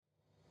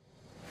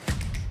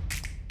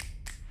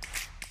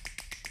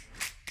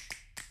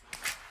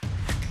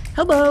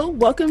Hello,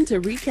 welcome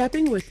to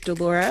Recapping with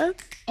Delora.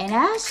 And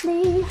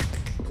Ashley.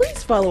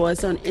 Please follow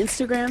us on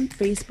Instagram,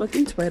 Facebook,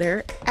 and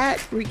Twitter at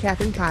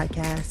Recapping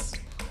Podcast.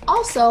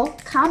 Also,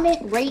 comment,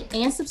 rate,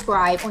 and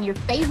subscribe on your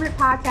favorite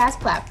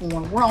podcast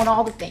platform. We're on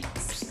all the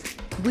things.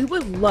 We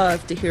would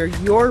love to hear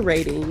your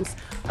ratings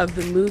of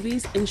the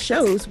movies and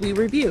shows we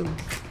review.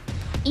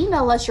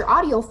 Email us your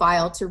audio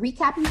file to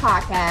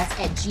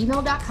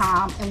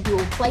recappingpodcast@gmail.com and we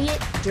will play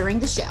it during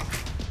the show.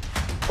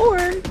 Or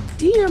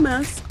DM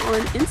us on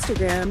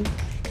Instagram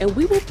and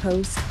we will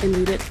post and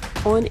read it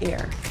on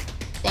air.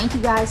 Thank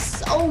you guys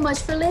so much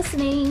for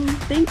listening.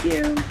 Thank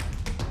you.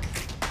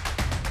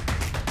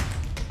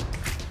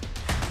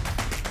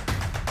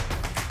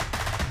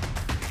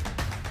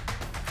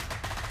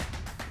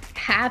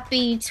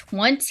 Happy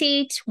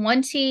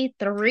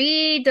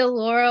 2023,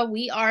 Delora.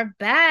 We are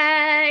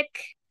back.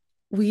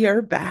 We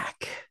are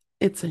back.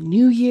 It's a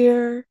new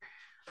year.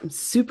 I'm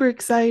super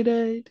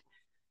excited.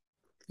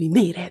 We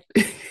made it.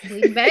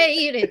 We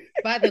made it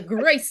by the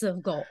grace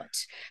of God.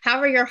 How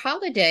are your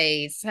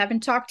holidays?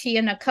 Haven't talked to you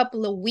in a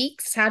couple of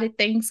weeks. How did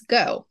things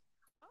go?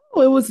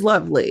 Oh, it was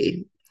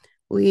lovely.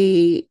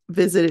 We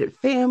visited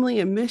family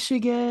in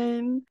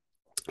Michigan.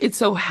 It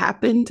so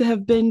happened to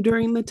have been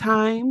during the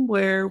time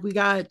where we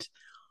got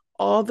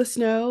all the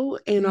snow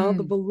and all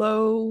the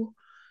below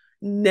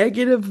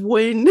negative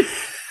wind.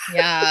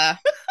 Yeah.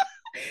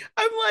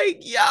 I'm like,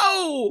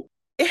 yo,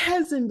 it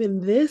hasn't been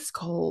this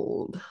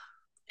cold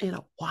in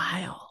a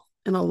while,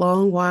 in a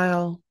long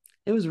while.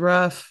 It was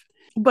rough,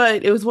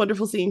 but it was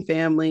wonderful seeing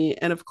family.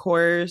 And of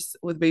course,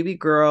 with baby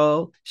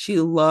girl, she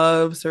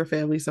loves her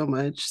family so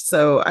much.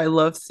 So I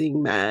love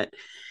seeing that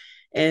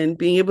and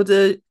being able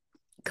to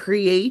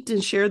create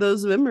and share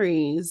those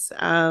memories.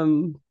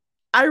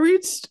 I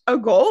reached a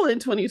goal in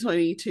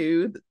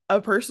 2022, a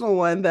personal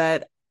one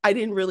that I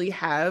didn't really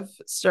have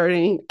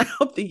starting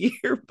out the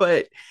year,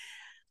 but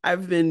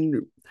I've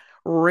been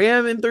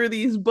ramming through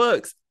these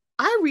books.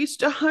 I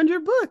reached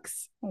 100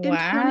 books in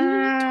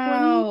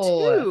Wow.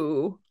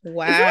 2022. Is that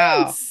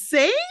Wow.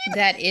 insane?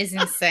 That is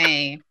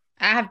insane.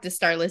 I have to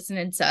start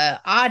listening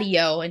to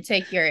audio and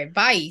take your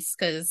advice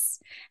because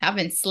I've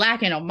been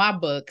slacking on my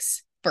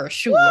books for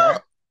sure.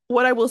 Well,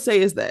 what I will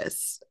say is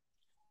this.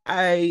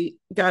 I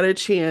got a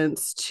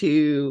chance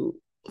to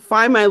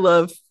find my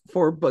love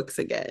for books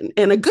again.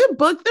 And a good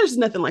book, there's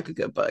nothing like a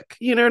good book.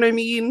 You know what I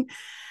mean?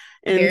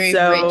 And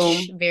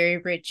Very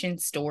rich in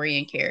story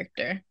and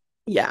character.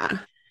 yeah.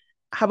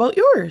 How about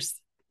yours?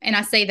 And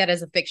I say that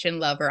as a fiction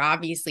lover.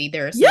 Obviously,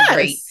 there are some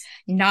great Yes.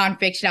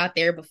 nonfiction out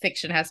there, but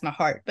fiction has my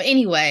heart. But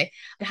anyway,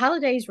 the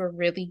holidays were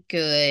really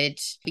good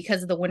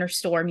because of the winter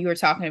storm you were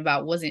talking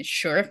about. Wasn't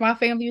sure if my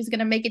family was going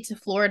to make it to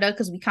Florida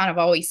because we kind of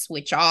always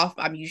switch off.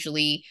 I'm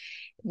usually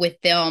with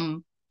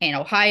them in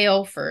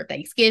Ohio for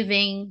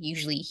Thanksgiving,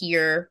 usually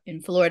here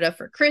in Florida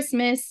for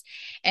Christmas.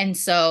 And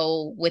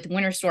so with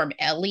Winter Storm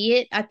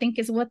Elliott, I think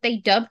is what they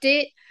dubbed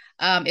it.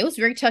 It was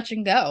very touch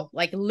and go,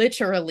 like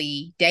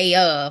literally day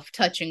of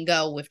touch and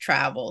go with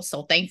travel.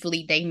 So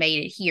thankfully they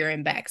made it here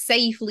and back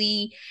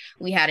safely.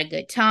 We had a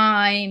good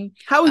time.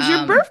 How was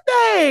your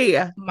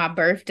birthday? My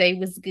birthday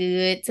was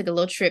good. Took a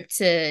little trip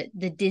to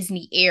the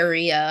Disney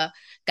area.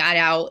 Got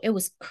out. It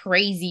was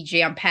crazy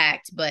jam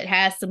packed, but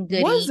had some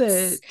good Was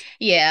eats. it?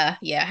 Yeah,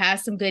 had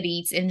some good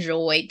eats.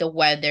 Enjoyed the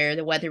weather.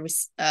 The weather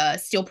was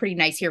still pretty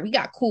nice here. We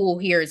got cool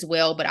here as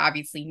well, but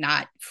obviously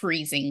not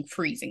freezing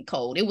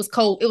cold. It was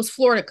cold. It was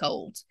Florida cold.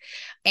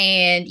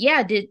 And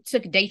yeah,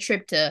 took a day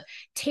trip to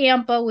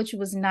Tampa, which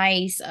was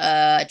nice.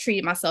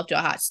 Treated myself to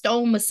a hot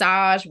stone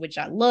massage, which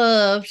I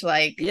loved.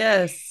 Like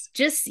Yes.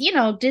 just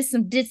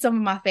did some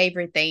of my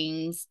favorite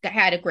things.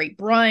 Had a great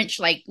brunch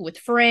like with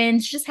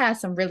friends, just had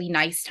some really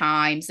nice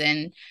times.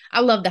 And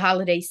I love the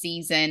holiday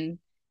season,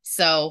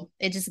 so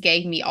it just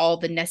gave me all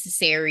the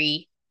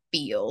necessary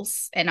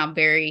feels, and I'm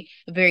very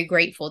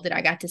grateful that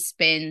I got to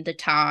spend the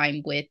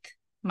time with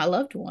my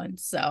loved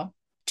ones. So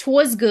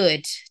twas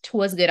good.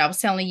 Twas good. I was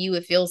telling you,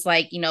 it feels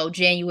like,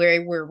 January,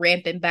 we're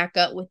ramping back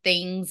up with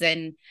things,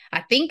 and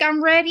I think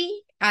I'm ready.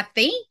 I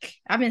think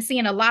I've been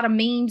seeing a lot of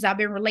memes I've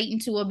been relating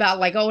to about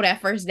like, oh,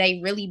 that first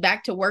day really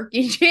back to work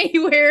in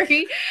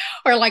January,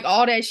 or like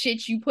all that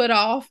shit you put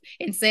off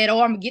and said, oh,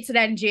 I'm gonna get to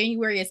that in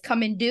January is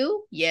coming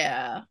due.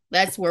 Yeah,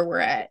 that's where we're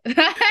at.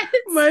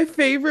 My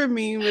favorite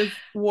meme is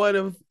one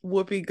of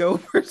Whoopi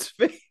Goldberg's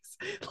face.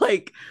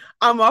 Like,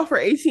 I'm off for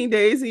 18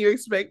 days and you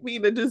expect me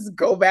to just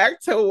go back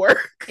to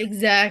work.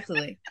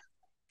 Exactly.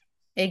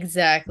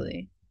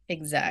 Exactly.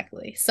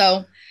 Exactly.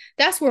 So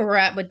that's where we're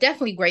at, but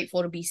definitely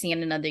grateful to be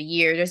seeing another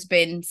year. There's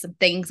been some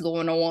things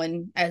going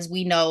on, as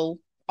we know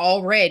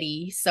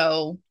already.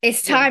 So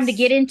it's time to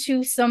get Yes.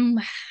 into some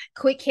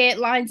quick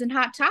headlines and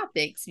hot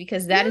topics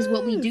because that is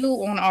what we Yes. do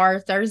on our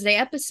Thursday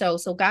episode.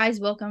 So, guys,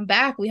 welcome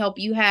back. We hope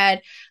you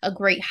had a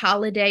great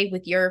holiday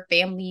with your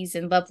families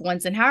and loved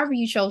ones and however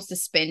you chose to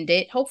spend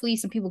it. Hopefully,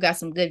 some people got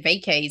some good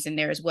vacays in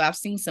there as well. I've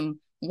seen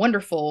some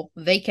wonderful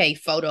vacay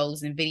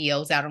photos and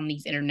videos out on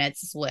these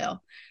internets as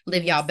well.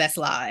 Live y'all best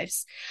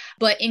lives.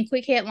 But in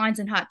quick headlines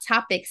and hot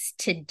topics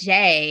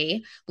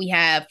today, we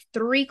have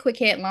 3 quick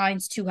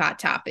headlines, 2 hot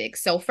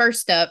topics. So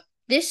first up,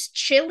 this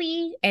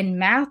Chili and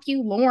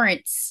Matthew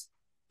Lawrence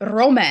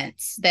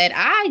romance that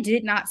I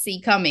did not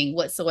see coming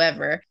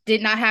whatsoever.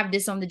 Did not have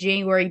this on the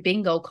January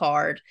bingo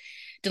card.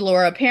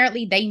 Delora,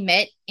 apparently they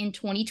met in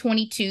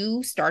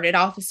 2022, started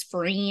off as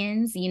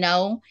friends, you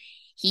know.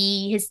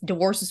 His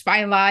divorce was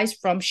finalized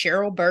from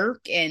Cheryl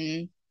Burke,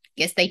 and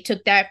guess they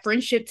took that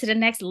friendship to the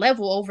next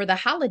level over the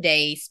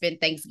holidays.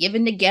 Spent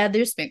Thanksgiving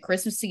together, spent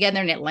Christmas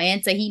together in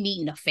Atlanta. He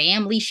meeting the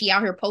family. She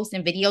out here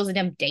posting videos of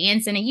them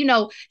dancing. And you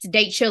know, to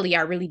date Chili,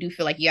 I really do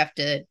feel like you have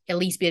to at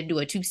least be able to do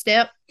a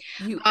 2-step.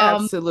 You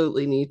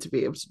absolutely need to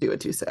be able to do a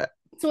 2-step.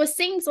 So it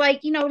seems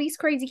like, you know, these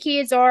crazy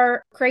kids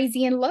are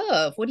crazy in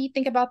love. What do you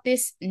think about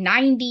this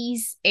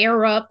 90s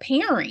era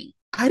pairing?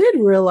 I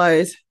didn't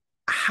realize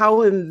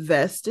how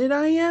invested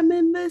I am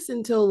in this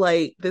until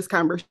like this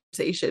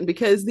conversation,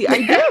 because the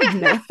idea of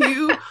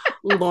Matthew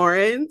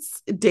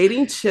Lawrence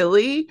dating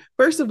Chili,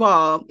 first of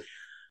all,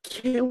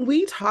 can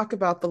we talk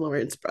about the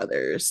Lawrence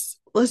brothers?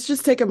 Let's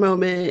just take a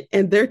moment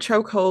and their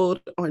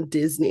chokehold on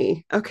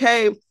Disney.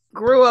 Okay.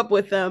 Grew up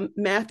with them.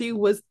 Matthew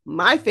was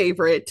my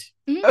favorite.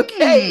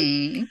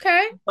 Okay.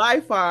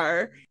 By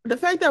far. The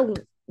fact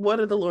that one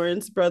of the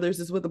Lawrence brothers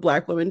is with a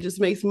Black woman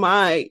just makes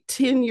my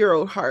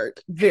 10-year-old heart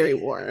very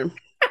warm.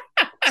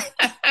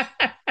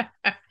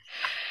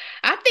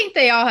 I think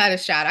they all had a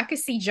shot. I could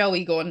see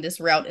Joey going this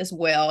route as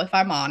well, if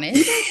I'm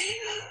honest.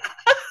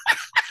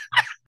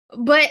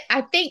 But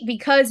I think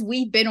because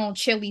we've been on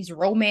Chili's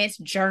romance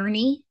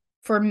journey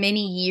for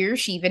many years,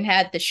 she even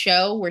had the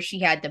show where she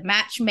had the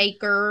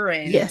matchmaker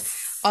and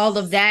all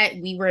of that.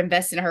 We were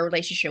invested in her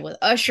relationship with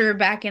Usher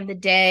back in the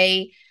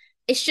day.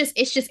 It's just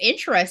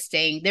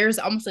interesting. There's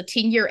almost a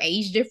 10-year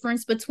age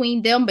difference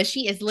between them, but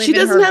she is living. She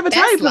doesn't have a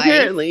type, life.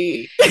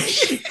 Apparently.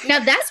 Now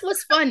that's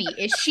what's funny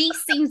is she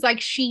seems like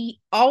she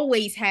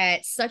always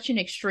had such an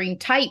extreme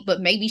type,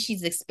 but maybe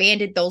she's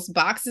expanded those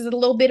boxes a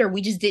little bit, or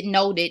we just didn't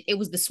know that it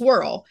was the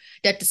swirl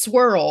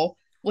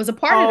was a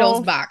part of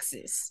those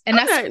boxes. And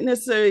I'm that's not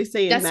necessarily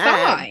saying that's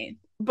that. Fine.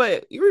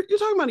 But you're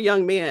talking about a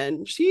young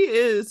man. She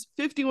is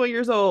 51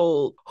 years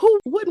old.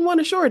 Who wouldn't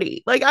want a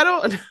shorty? Like, I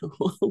don't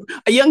know.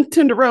 A young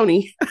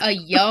tenderoni. A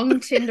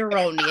young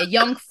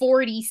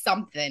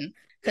 40-something.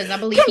 Because I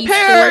believe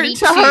compared he's 42.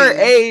 To her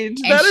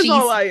age. That is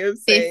all I am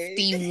saying.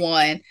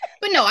 51.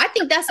 But no, I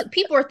think that's what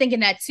people are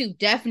thinking that too.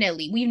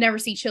 Definitely. We've never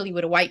seen Chili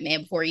with a white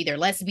man before either.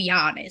 Let's be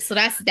honest. So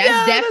that's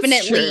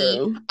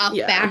definitely a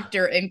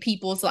factor in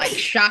people's like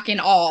shock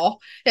and awe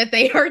that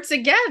they are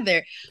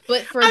together.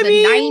 But for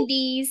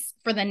the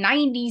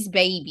 90s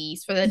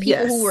babies, for the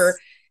people who were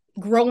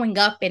growing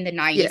up in the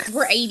 90s,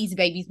 we're 80s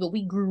babies, but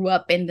we grew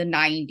up in the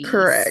 90s.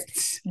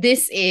 Correct.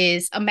 This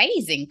is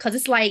amazing because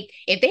it's like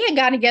if they had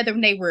gotten together when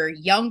they were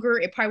younger,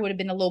 it probably would have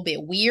been a little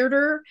bit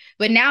weirder.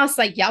 But now it's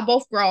like y'all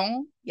both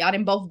grown, y'all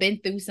done both been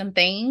through some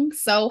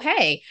things. So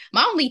hey,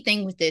 my only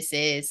thing with this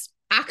is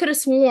I could have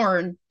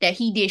sworn that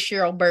he did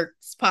Cheryl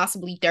Burke's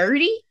possibly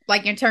dirty,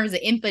 like in terms of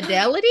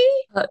infidelity.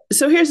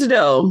 So here's the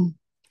deal,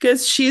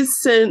 because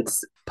she's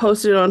since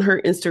posted on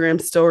her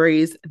Instagram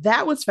stories.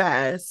 That was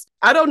fast.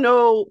 I don't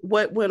know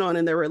what went on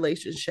in their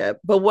relationship,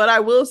 but what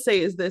I will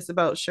say is this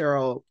about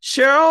Cheryl.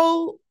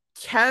 Cheryl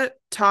kept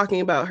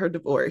talking about her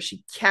divorce.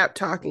 She kept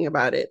talking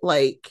about it,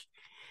 like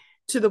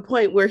to the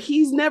point where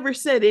he's never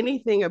said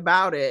anything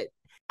about it.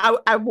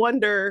 I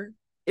wonder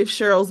if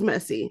Cheryl's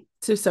messy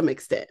to some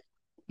extent.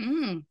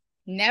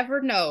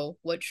 Never know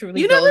what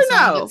truly goes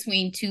on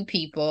between two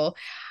people.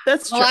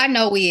 That's all true. I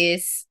know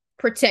is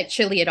protect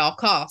Chili at all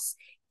costs.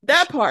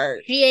 That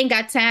part. She ain't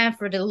got time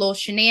for the little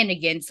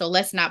shenanigans, so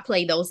let's not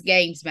play those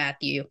games,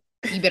 Matthew.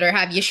 You better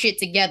have your shit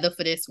together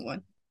for this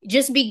one.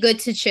 Just be good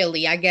to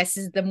Chili, I guess,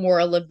 is the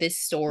moral of this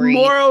story.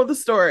 Moral of the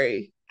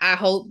story. I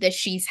hope that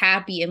she's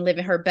happy and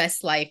living her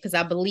best life, because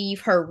I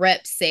believe her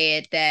rep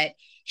said that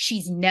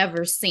she's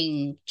never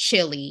seen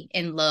Chili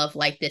in love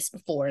like this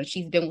before, and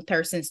she's been with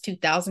her since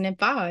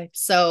 2005.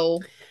 So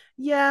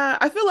yeah,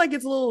 I feel like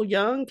it's a little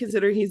young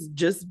considering he's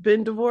just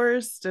been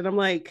divorced. And I'm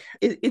like,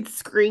 it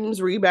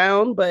screams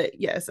rebound. But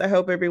yes, I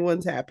hope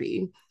everyone's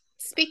happy.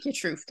 Speak your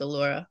truth,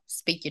 Delora.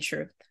 Speak your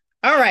truth.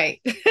 All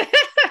right.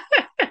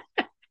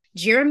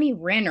 Jeremy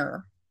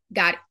Renner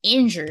got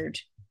injured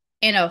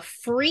in a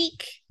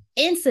freak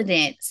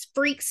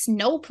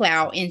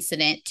snowplow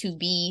incident, to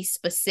be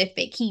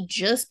specific. He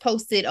just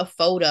posted a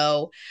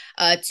photo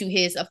to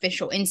his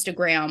official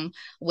Instagram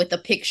with a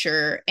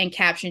picture and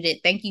captioned it,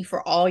 "Thank you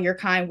for all your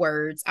kind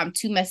words. I'm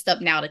too messed up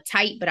now to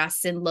type, but I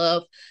send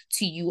love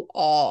to you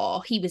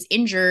all." He was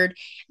injured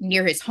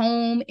near his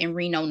home in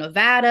Reno,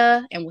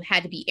 Nevada, and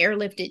had to be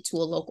airlifted to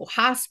a local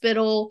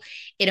hospital.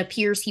 It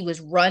appears he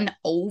was run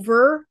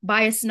over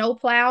by a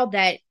snowplow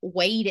that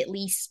weighed at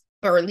least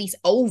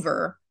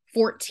over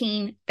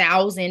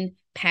 14,000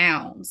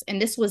 pounds. And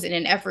this was in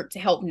an effort to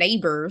help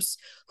neighbors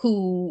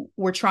who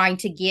were trying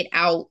to get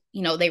out.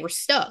 You know, they were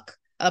stuck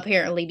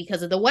apparently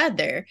because of the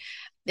weather.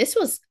 This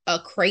was a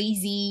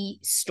crazy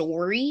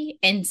story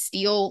and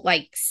still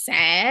like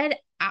sad.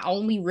 I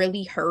only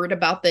really heard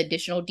about the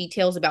additional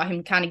details about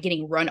him kind of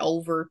getting run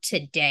over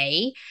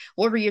today.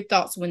 What were your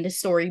thoughts when this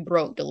story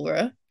broke,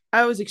 Delora?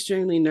 I was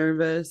extremely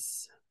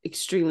nervous,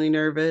 extremely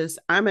nervous.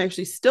 I'm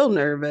actually still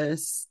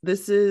nervous.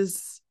 This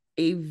is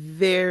a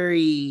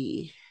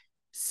very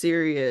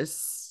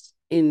serious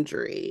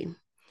injury.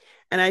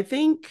 And I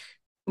think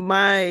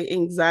my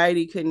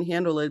anxiety couldn't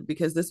handle it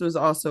because this was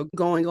also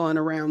going on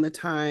around the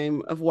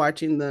time of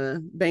watching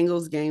the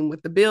Bengals game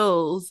with the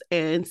Bills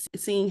and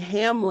seeing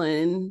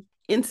Hamlin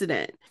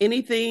incident.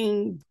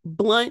 Anything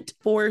blunt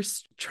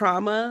force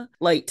trauma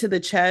like to the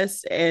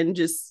chest and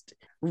just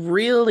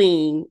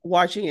reeling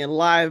watching it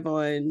live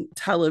on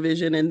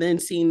television and then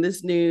seeing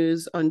this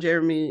news on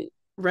Jeremy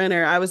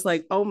Renner, I was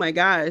like, oh my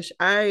gosh,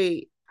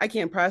 I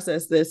can't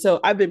process this. So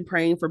I've been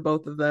praying for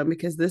both of them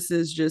because this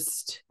is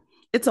just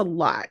it's a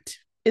lot.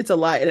 It's a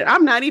lot. And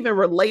I'm not even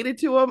related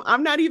to him.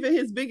 I'm not even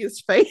his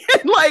biggest fan.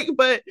 Like,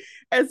 but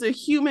as a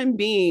human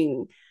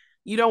being,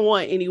 you don't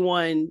want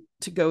anyone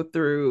to go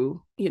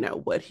through,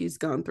 what he's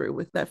gone through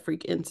with that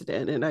freak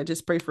incident. And I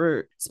just pray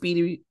for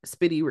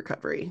speedy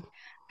recovery.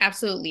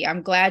 Absolutely.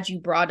 I'm glad you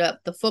brought up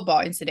the football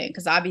incident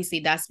because obviously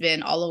that's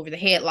been all over the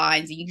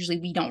headlines. Usually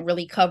we don't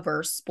really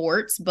cover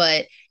sports,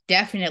 but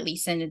definitely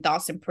sending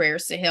thoughts and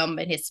prayers to him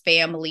and his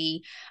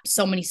family.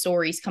 So many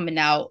stories coming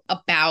out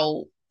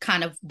about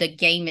kind of the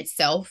game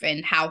itself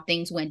and how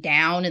things went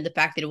down and the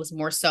fact that it was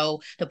more so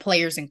the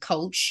players and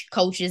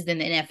coaches than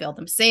the NFL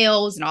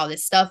themselves and all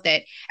this stuff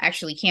that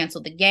actually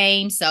canceled the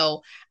game.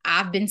 So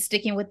I've been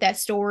sticking with that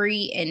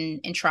story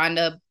and trying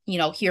to,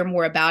 hear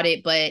more about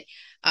it. But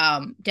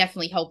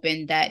definitely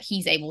hoping that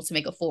he's able to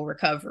make a full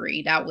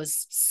recovery. That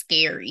was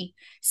scary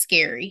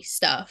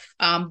stuff.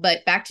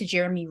 But back to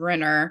Jeremy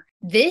Renner.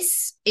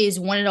 This is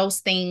one of those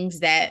things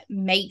that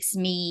makes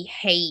me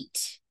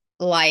hate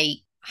like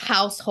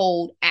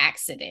household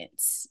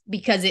accidents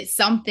because it's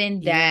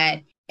something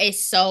that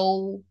is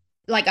so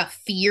like a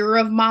fear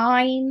of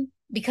mine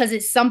because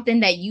it's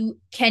something that you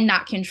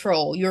cannot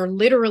control. You're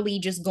literally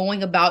just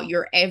going about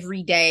your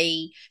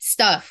everyday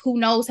stuff. Who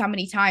knows how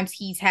many times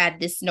he's had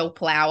this snow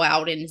plow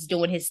out and is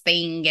doing his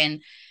thing.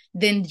 And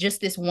then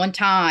just this one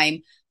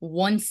time,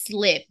 one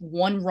slip,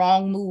 one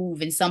wrong move,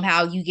 and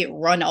somehow you get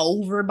run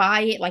over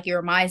by it. Like it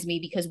reminds me,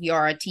 because we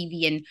are a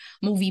TV and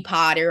movie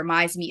pod, it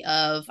reminds me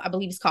of, I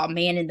believe it's called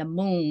Man in the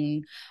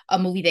Moon, a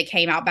movie that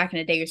came out back in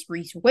the day with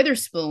Reese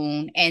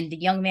Witherspoon. And the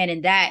young man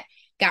in that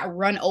got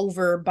run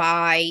over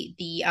by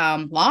the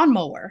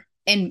lawnmower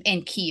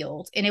and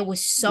killed. And it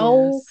was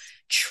so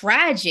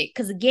tragic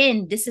because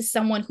again, this is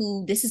someone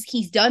who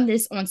he's done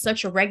this on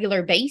such a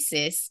regular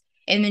basis.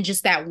 And then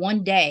just that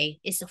one day,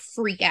 it's a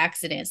freak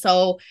accident.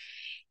 So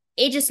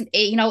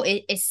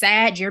it's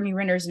sad. Jeremy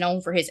Renner is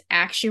known for his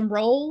action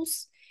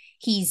roles.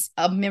 He's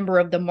a member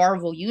of the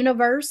Marvel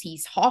universe.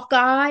 He's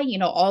Hawkeye,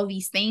 all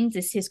these things.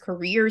 It's his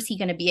career. Is he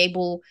going to be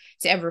able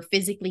to ever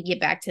physically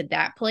get back to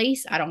that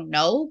place? I don't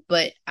know,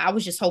 but I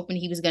was just hoping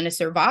he was going to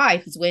survive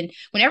because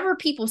whenever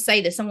people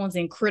say that someone's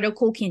in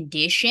critical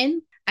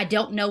condition, I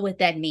don't know what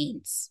that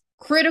means.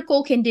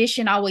 Critical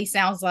condition always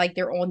sounds like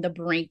they're on the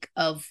brink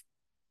of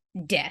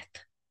death.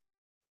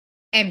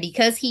 And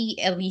because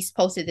he at least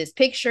posted this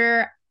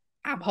picture,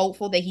 I'm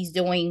hopeful that he's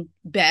doing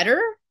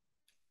better.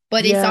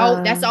 But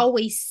that's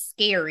always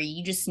scary.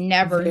 You just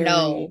never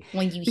know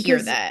when you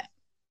hear that.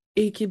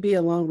 It could be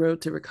a long road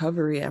to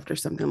recovery after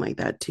something like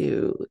that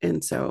too.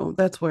 And so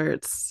that's where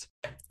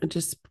I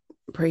just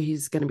pray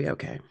he's going to be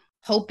okay.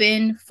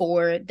 Hoping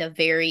for the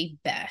very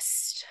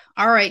best.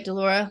 All right,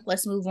 Delora,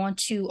 let's move on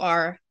to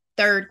our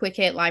third quick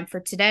headline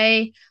for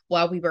today.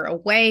 While we were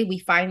away, we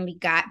finally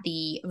got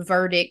the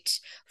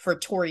verdict for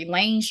Tory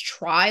Lanez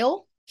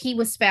trial. He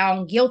was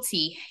found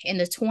guilty in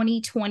the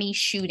 2020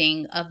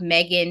 shooting of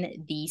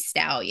Megan Thee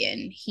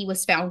Stallion. He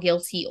was found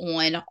guilty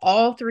on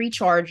all three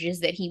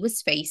charges that he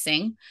was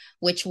facing,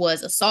 which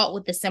was assault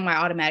with a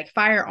semi-automatic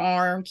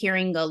firearm,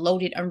 carrying a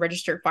loaded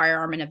unregistered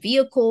firearm in a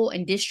vehicle,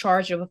 and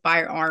discharge of a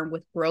firearm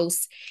with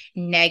gross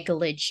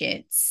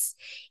negligence.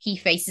 He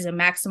faces a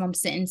maximum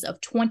sentence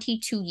of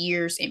 22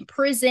 years in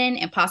prison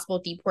and possible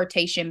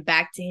deportation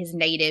back to his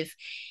native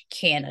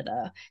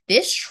Canada.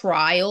 This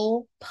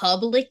trial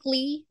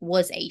publicly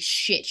was a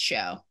shit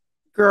show.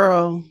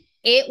 Girl.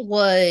 It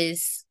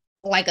was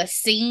like a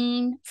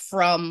scene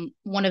from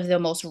one of the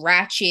most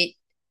ratchet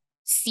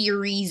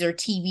series or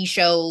TV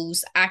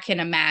shows I can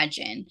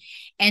imagine.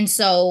 And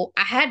so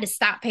I had to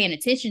stop paying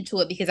attention to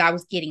it because I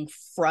was getting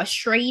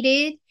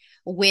frustrated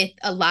with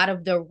a lot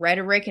of the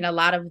rhetoric and a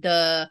lot of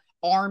the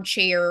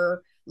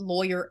armchair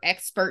lawyer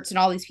experts and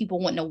all these people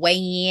wanting to weigh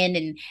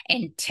in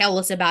and tell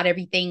us about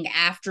everything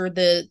after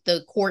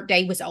the court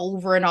day was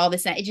over and all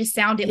this. It just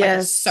sounded like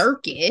a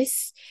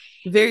circus.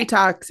 Very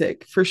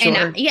toxic, for sure.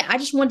 And I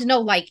just wanted to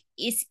know, like,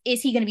 is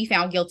he going to be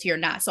found guilty or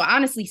not? So I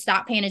honestly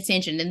stopped paying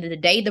attention. And the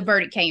day the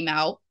verdict came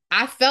out,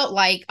 I felt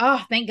like,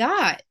 oh, thank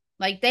God.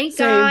 Like, thank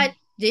God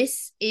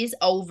this is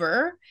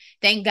over.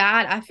 Thank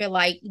God. I feel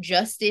like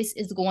justice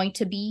is going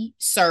to be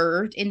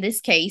served in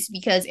this case,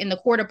 because in the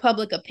court of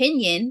public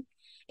opinion,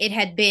 it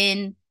had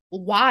been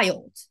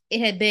wild. It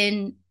had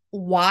been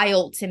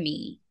wild to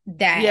me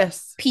that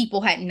Yes.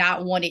 people had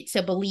not wanted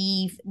to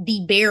believe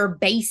the bare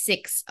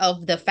basics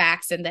of the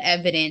facts and the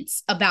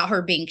evidence about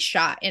her being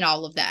shot and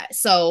all of that.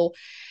 So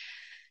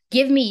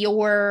give me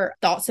your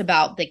thoughts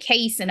about the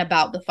case and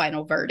about the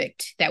final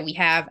verdict that we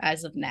have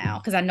as of now,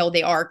 because I know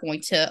they are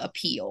going to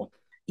appeal.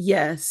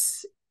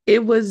 Yes,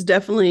 it was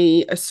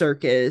definitely a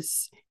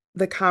circus.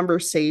 The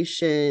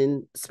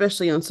conversation,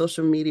 especially on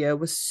social media,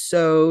 was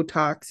so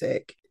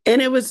toxic.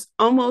 And it was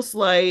almost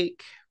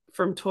like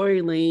from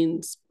Tory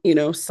Lane's,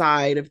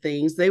 side of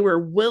things, they were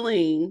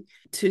willing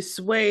to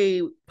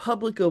sway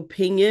public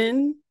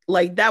opinion.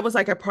 Like that was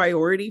like a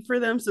priority for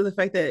them. So the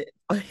fact that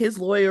his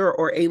lawyer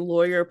or a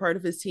lawyer, part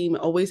of his team,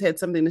 always had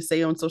something to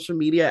say on social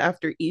media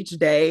after each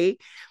day,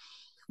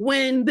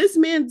 when this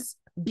man's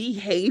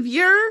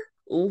behavior,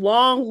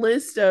 long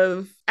list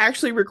of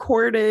actually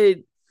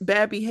recorded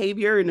bad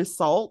behavior and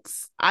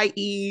assaults,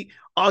 i.e.,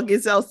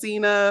 August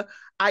Alsina,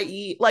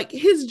 i.e., like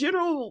his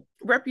general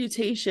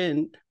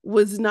reputation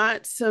was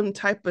not some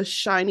type of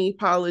shiny,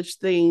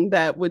 polished thing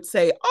that would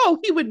say, oh,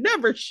 he would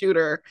never shoot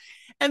her.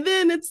 And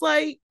then it's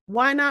like,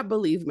 why not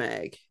believe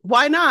Meg?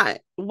 Why not?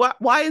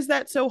 Why is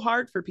that so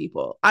hard for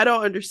people? I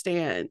don't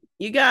understand.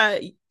 You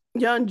got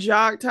young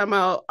Jock talking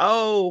about,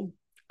 oh,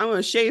 I'm going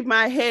to shave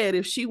my head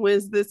if she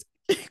wins this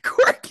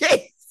court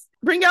case.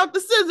 Bring out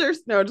the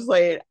scissors. No, just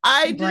like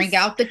Bring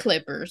out the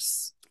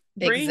clippers.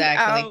 Bring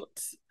Exactly.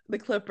 out the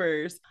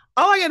clippers.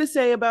 All I got to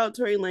say about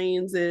Tory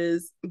Lanez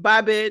is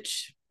bye,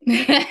 bitch.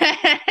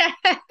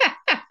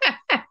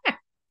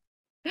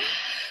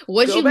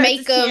 What'd Go you back to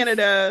make of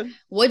Canada.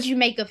 what'd you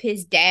make of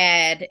his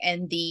dad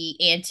and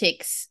the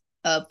antics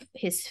of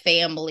his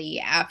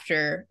family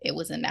after it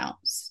was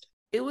announced?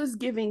 It was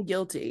giving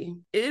guilty.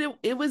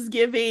 It was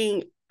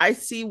giving, I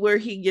see where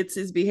he gets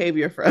his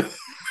behavior from.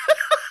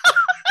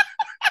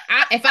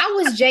 If I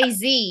was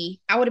Jay-Z,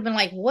 I would have been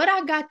like, what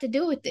I got to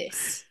do with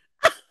this?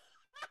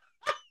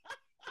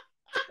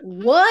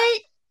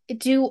 What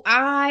do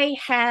I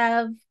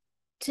have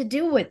to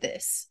do with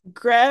this?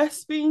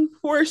 Grasping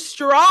for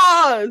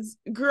straws.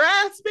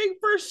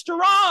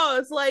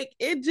 Like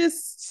it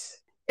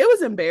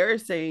was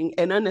embarrassing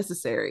and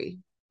unnecessary.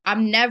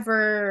 I'm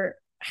never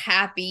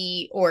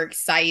happy or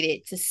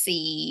excited to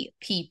see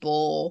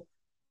people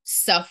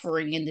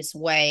suffering in this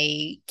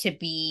way, to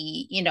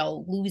be,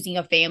 losing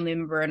a family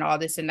member and all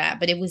this and that.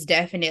 But it was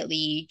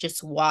definitely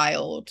just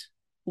wild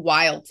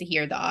to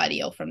hear the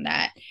audio from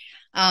that.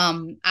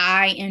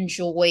 I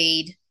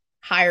enjoyed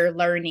Higher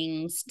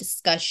Learning's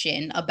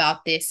discussion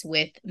about this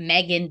with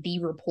Megan,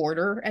 the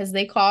reporter, as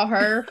they call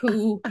her,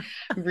 who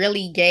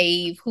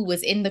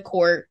was in the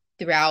court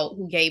throughout,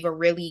 who gave a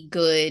really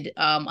good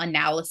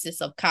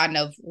analysis of kind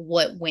of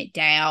what went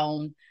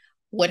down,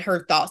 what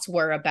her thoughts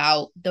were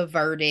about the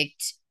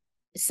verdict,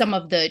 some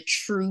of the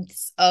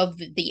truths of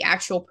the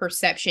actual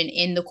perception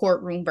in the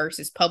courtroom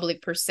versus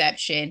public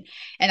perception.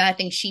 And I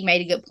think she made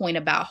a good point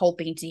about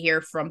hoping to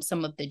hear from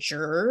some of the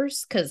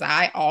jurors, because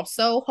I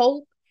also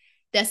hope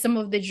that some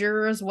of the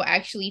jurors will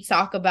actually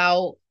talk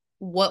about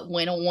what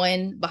went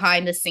on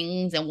behind the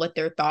scenes and what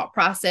their thought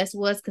process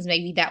was, because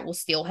maybe that will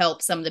still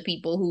help some of the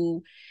people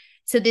who,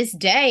 to this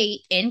day,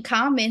 in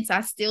comments,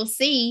 I still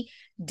see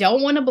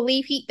don't want to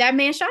believe that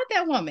man shot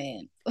that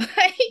woman.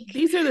 Like,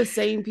 these are the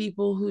same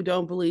people who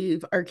don't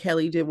believe R.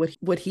 Kelly did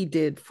what he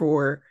did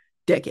for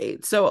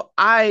decades. So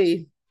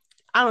I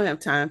don't have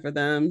time for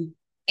them.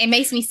 It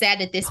makes me sad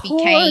that this Poor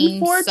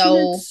became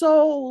unfortunate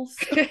souls.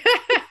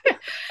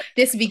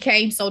 this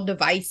became so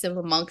divisive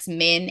amongst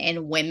men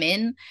and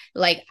women.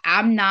 Like,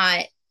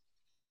 I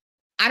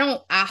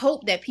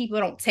hope that people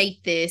don't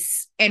take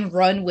this and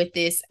run with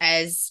this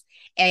as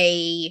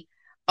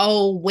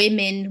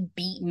women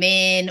beat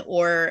men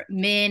or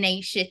men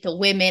ain't shit to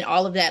women,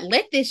 all of that.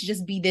 Let this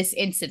just be this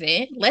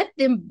incident. Let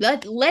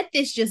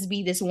this just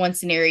be this one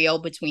scenario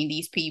between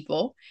these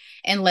people,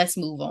 and let's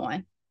move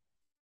on.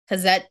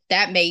 Because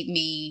that made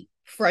me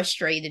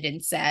frustrated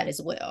and sad as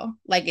well.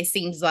 Like, it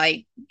seems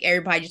like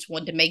everybody just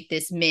wanted to make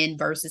this men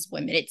versus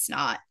women. It's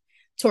not.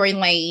 Tory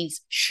Lanez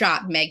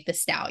shot Meg the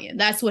Stallion.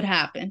 That's what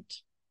happened.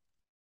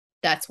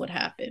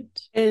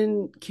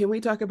 And can we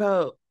talk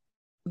about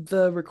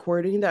the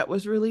recording that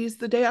was released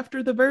the day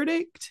after the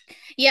verdict?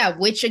 Yeah,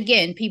 which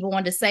again, people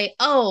want to say,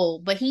 oh,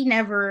 but he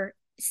never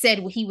said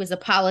what he was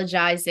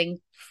apologizing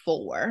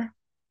for.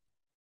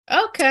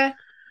 Okay.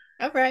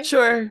 All right.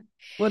 Sure.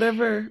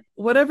 Whatever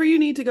you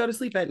need to go to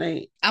sleep at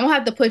night. I'm gonna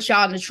have to put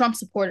y'all in the Trump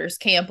supporters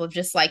camp of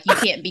just like, you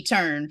can't be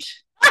turned.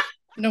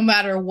 No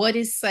matter what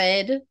is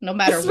said, no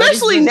matter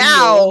especially what is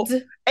now,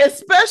 revealed.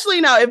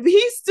 especially now, if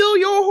he's still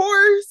your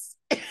horse,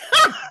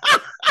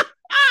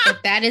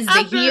 if that is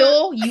the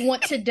hill you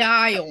want to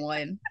die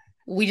on,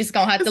 we just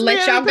gonna have to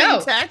let y'all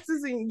go.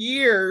 Taxes in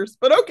years,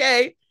 but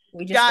okay,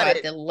 we just got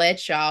to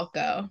let y'all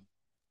go.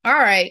 All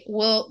right.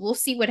 Well, we'll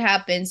see what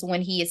happens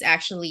when he is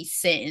actually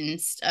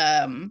sentenced.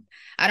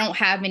 I don't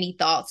have any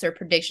thoughts or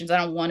predictions. I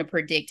don't want to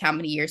predict how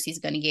many years he's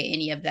going to get,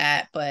 any of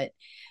that, but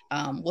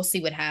we'll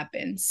see what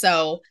happens.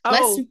 So let's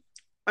Oh,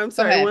 I'm go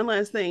sorry. ahead. One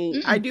last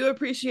thing. I Mm-mm. do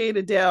appreciate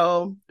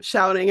Adele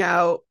shouting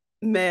out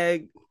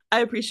Meg. I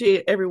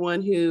appreciate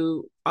everyone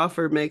who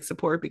offered Meg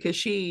support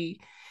because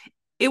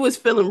it was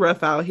feeling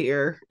rough out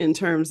here in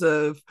terms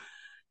of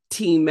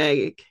Team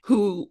Meg,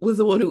 who was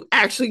the one who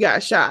actually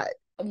got shot.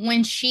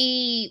 When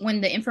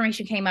the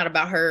information came out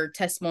about her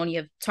testimony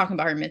of talking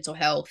about her mental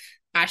health,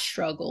 I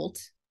struggled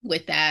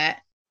with that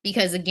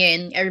because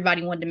again,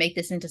 everybody wanted to make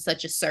this into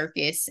such a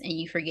circus, and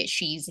you forget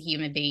she's a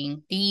human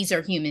being. These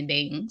are human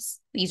beings.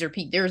 These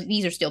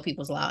are still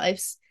people's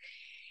lives,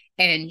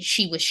 and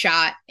she was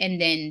shot and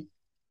then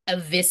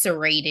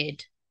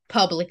eviscerated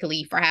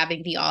publicly for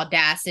having the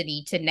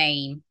audacity to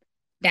name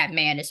that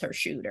man as her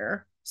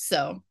shooter.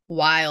 So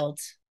wild.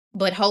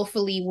 But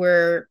hopefully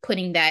we're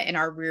putting that in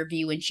our rear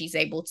view and she's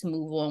able to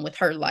move on with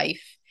her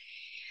life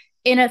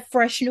in a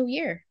fresh new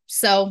year.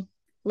 So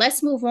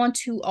let's move on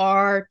to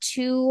our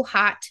two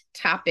hot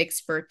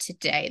topics for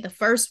today. The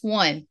first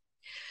one,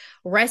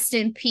 rest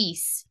in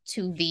peace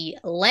to the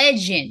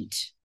legend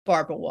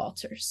Barbara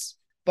Walters.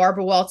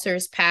 Barbara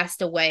Walters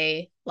passed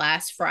away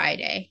last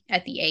Friday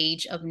at the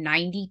age of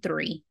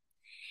 93.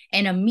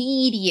 And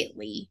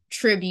immediately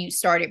tribute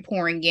started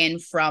pouring in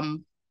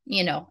from,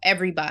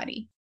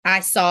 everybody. I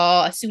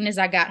saw as soon as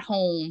I got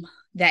home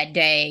that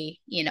day,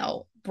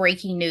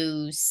 breaking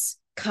news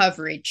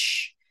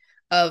coverage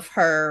of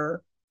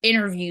her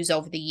interviews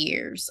over the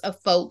years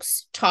of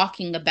folks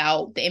talking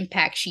about the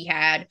impact she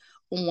had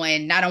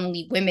on not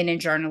only women in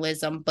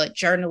journalism, but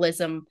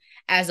journalism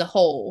as a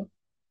whole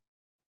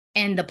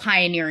and the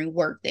pioneering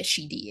work that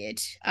she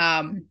did.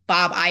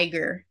 Bob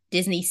Iger,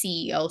 Disney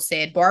CEO,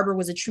 said Barbara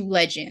was a true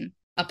legend,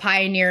 a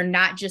pioneer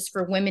not just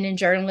for women in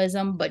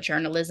journalism, but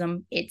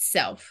journalism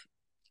itself.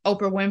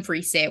 Oprah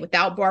Winfrey said,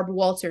 without Barbara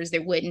Walters,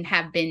 there wouldn't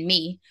have been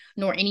me,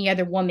 nor any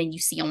other woman you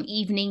see on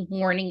evening,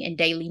 morning, and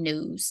daily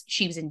news.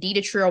 She was indeed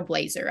a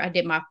trailblazer. I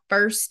did my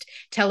first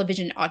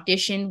television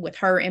audition with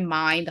her in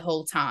mind the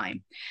whole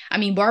time. I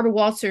mean, Barbara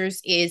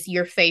Walters is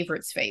your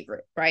favorite's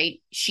favorite, right?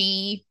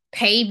 She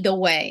paved the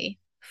way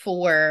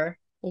for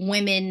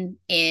women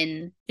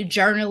in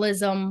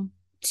journalism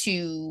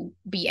to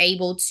be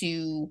able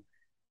to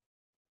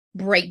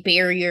break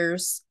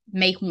barriers,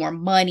 make more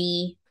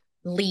money,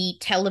 lead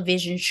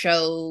television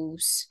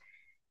shows,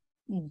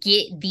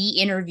 get the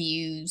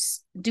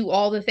interviews, do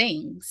all the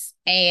things.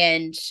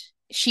 And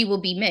she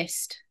will be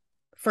missed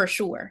for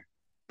sure.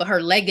 But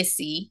her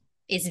legacy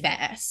is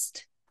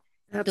vast.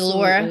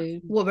 Delora,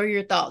 Absolutely. what were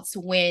your thoughts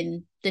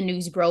when the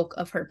news broke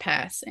of her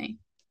passing?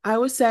 I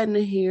was saddened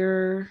to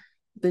hear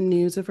the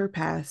news of her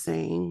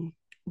passing,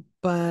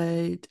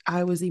 but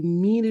I was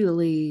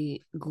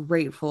immediately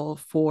grateful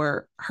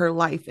for her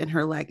life and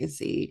her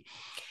legacy.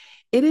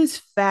 It is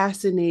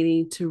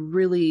fascinating to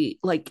really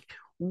like.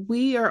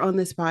 We are on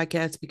this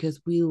podcast because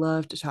we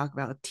love to talk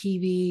about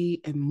TV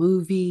and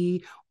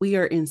movie. We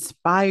are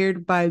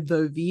inspired by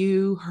The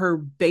View, her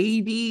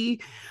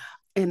baby,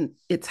 and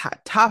its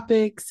hot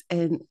topics,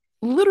 and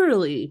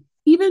literally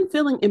even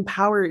feeling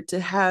empowered to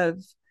have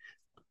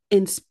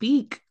and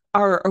speak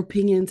our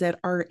opinions at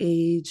our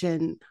age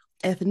and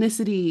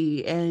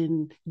ethnicity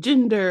and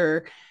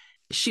gender.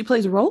 She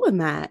plays a role in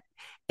that.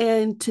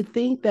 And to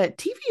think that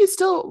TV is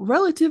still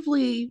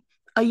relatively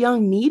a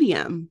young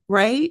medium,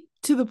 right?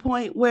 To the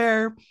point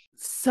where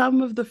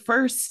some of the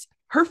first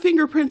her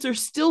fingerprints are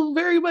still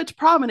very much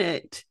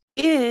prominent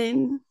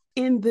in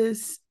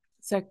this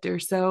sector.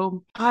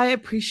 So I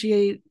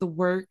appreciate the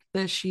work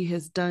that she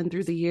has done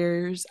through the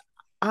years.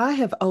 I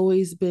have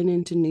always been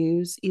into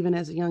news, even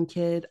as a young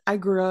kid. I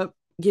grew up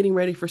getting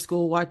ready for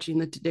school watching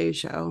the Today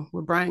Show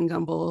with Brian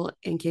Gumbel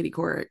and Katie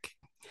Couric,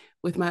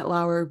 with Matt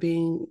Lauer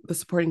being the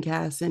supporting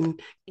cast and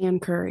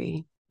Ann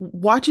Curry.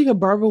 Watching a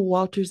Barbara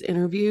Walters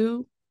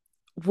interview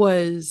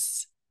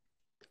was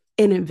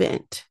an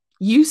event.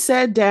 You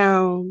sat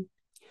down,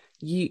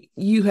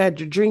 you had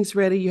your drinks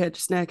ready, you had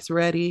your snacks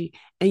ready,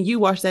 and you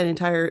watched that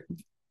entire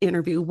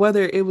interview,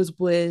 whether it was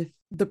with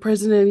the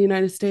president of the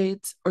United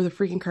States or the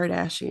freaking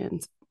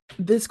Kardashians.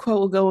 This quote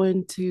will go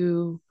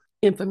into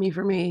infamy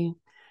for me.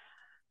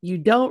 You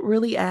don't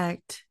really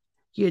act,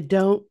 you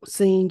don't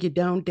sing, you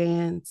don't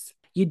dance,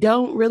 you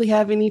don't really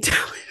have any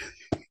talent.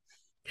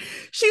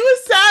 She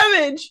was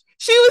savage.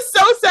 She was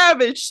so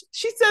savage.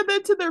 She said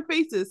that to their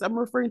faces. I'm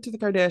referring to the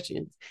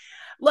Kardashians.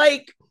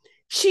 Like,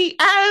 she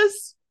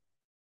asked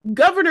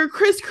Governor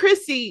Chris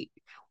Christie,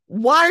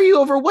 why are you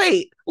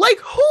overweight? Like,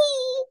 who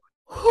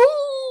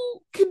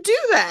could do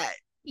that?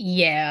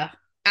 Yeah.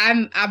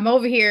 I'm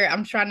over here.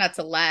 I'm trying not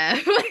to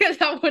laugh because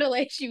I want to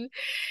let you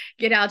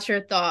get out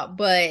your thought.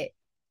 But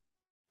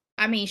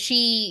I mean,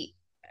 she's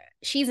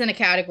in a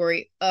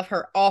category of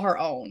her all her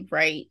own,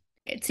 right?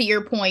 To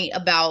your point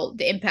about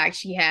the impact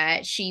she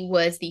had, she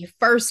was the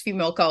first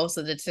female co-host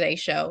of the Today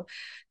Show,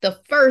 the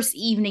first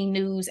evening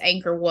news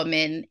anchor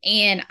woman,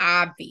 and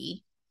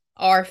Avi,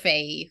 our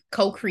fave,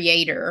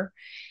 co-creator.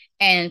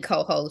 and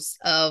co-host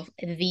of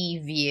The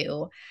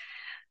View.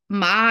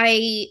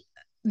 My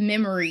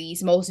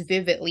memories most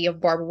vividly of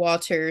Barbara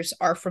Walters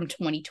are from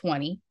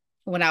 2020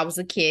 when I was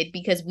a kid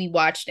because we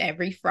watched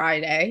every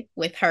Friday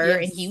with her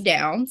and Hugh Yes.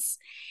 Downs.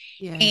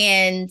 Yes.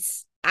 And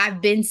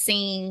I've been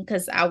seeing,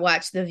 because I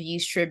watched the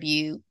Views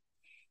tribute,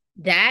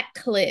 that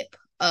clip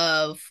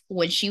of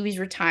when she was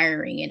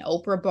retiring and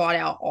Oprah brought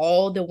out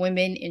all the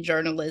women in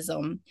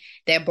journalism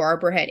that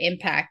Barbara had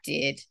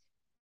impacted.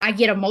 I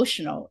get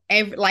emotional,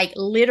 like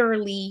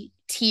literally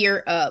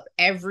tear up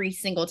every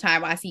single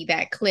time I see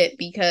that clip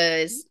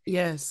because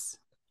Yes.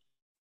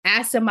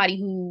 as somebody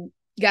who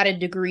got a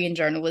degree in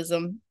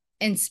journalism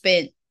and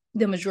spent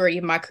the majority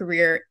of my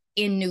career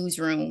in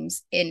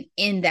newsrooms and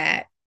in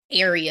that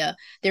area,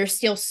 there's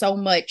still so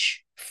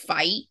much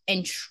fight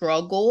and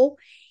struggle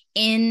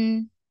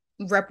in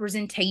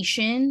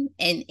representation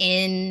and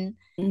in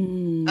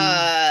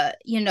Mm.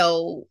 you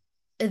know,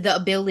 the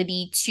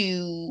ability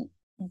to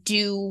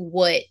do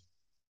what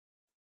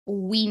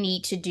we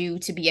need to do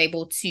to be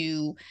able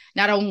to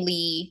not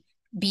only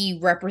be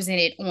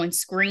represented on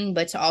screen,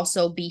 but to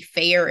also be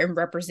fair and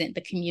represent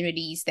the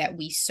communities that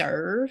we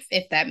serve,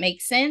 if that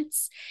makes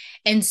sense.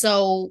 And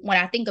so when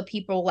I think of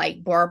people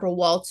like Barbara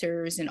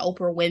Walters and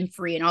Oprah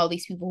Winfrey and all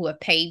these people who have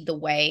paved the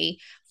way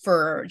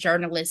for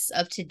journalists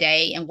of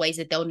today in ways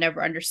that they'll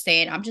never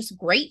understand, I'm just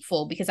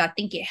grateful because I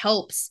think it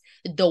helps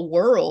the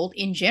world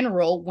in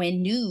general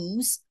when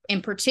news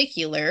in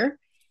particular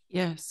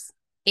Yes.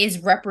 is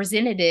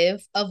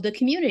representative of the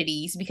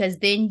communities because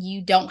then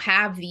you don't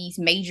have these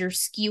major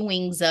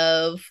skewings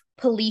of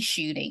police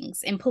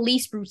shootings and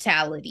police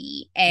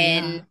brutality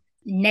and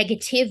Yeah.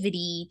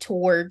 negativity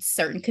towards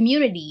certain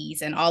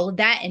communities and all of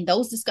that. And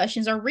those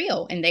discussions are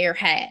real and they are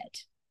had.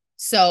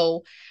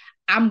 So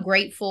I'm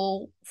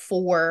grateful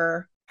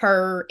for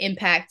her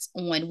impact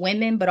on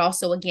women, but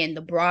also, again,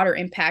 the broader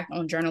impact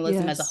on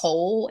journalism as a Yes.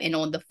 whole and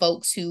on the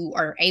folks who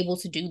are able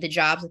to do the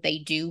jobs that they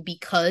do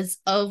because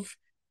of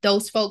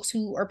those folks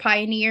who are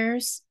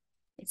pioneers.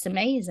 It's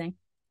amazing.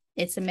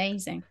 It's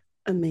amazing.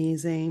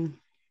 Amazing.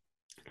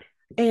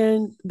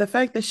 And the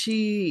fact that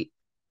she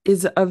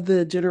is of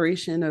the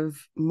generation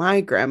of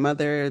my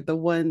grandmother, the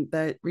one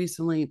that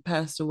recently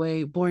passed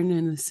away, born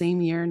in the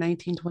same year,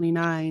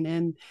 1929.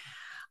 And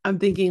I'm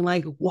thinking,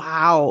 like,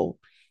 wow,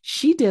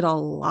 she did a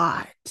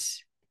lot.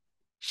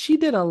 She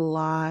did a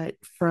lot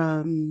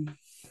from,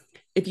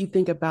 if you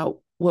think about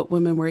what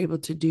women were able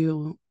to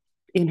do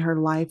in her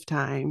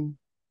lifetime,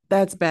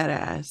 that's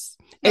badass.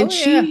 Oh, And yeah.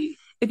 she,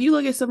 if you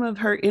look at some of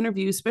her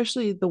interviews,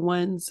 especially the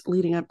ones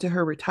leading up to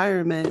her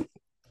retirement,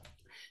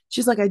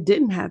 she's like, I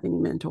didn't have any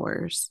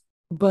mentors.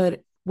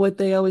 But what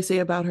they always say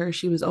about her,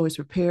 she was always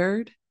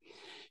prepared.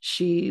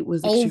 She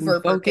was extremely Over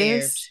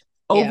prepared. focused,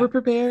 Yeah. over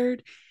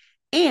prepared,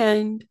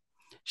 and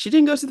she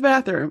didn't go to the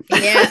bathroom.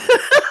 Yeah.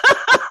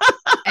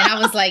 And I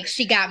was like,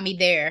 she got me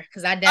there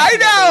because I I definitely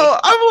know.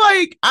 I'm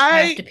like,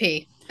 have to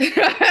pee.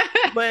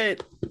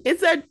 but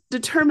it's that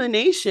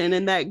determination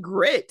and that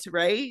grit,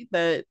 right?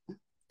 That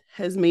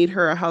has made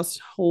her a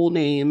household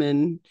name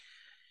and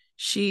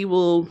she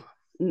will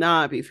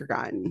not be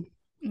forgotten.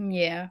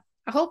 Yeah.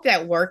 I hope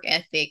that work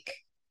ethic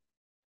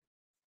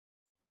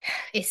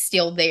is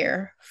still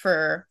there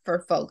for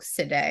folks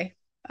today.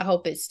 I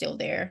hope it's still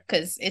there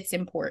because it's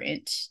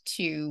important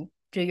to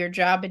do your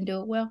job and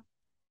do it well.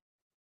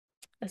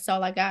 That's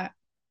all I got.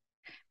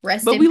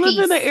 Rest But in we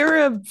live in the peace.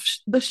 era of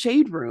the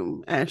shade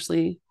room,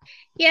 Ashley.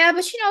 Yeah,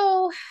 but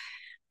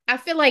I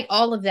feel like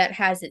all of that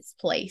has its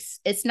place.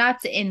 It's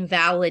not to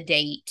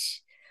invalidate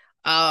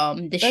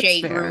the That's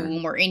shade fair.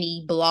 room or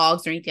any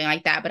blogs or anything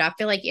like that, but I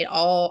feel like it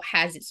all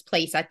has its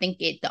place. I think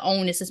the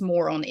onus is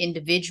more on the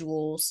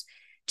individuals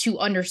to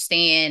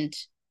understand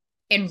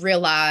and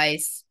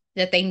realize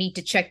that they need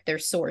to check their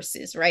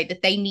sources, right?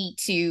 That they need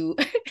to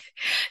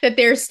that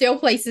there's still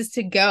places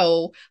to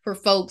go for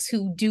folks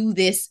who do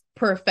this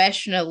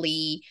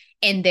professionally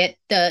and that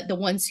the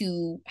ones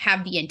who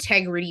have the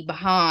integrity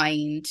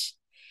behind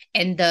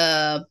and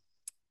the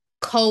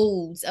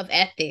codes of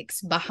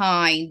ethics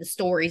behind the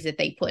stories that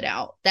they put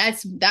out.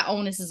 That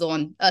onus is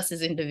on us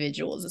as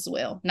individuals as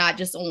well, not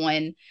just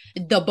on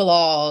the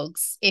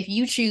blogs. If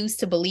you choose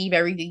to believe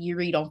everything you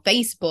read on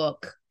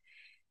Facebook,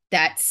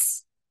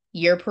 that's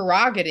your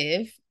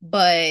prerogative,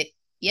 but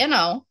you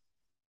know,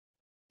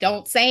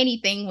 don't say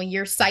anything when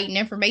you're citing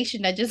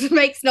information that just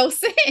makes no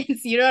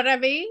sense. You know what I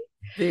mean?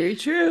 Very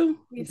true.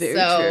 Very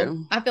So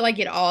true. I feel like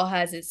it all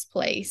has its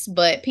place,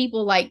 but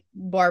people like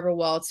Barbara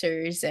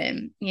Walters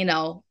and,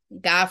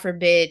 God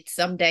forbid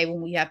someday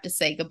when we have to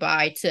say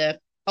goodbye to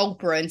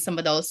Oprah and some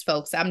of those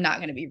folks, I'm not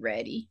going to be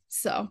ready.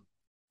 So,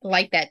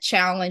 like that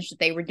challenge that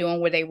they were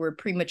doing where they were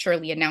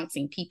prematurely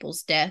announcing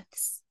people's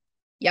deaths.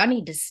 Y'all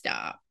need to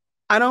stop.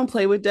 I don't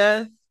play with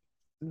death.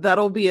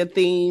 That'll be a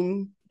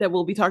theme that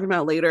we'll be talking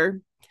about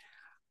later.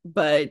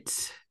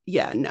 But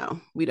yeah, no,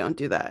 we don't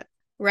do that.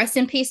 Rest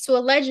in peace to a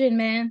legend,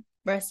 man.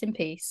 Rest in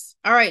peace.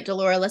 All right,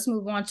 Delora, let's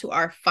move on to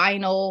our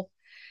final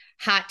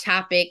hot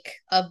topic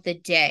of the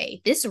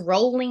day. This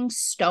Rolling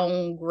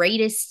Stone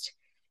greatest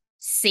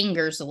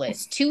singers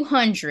list,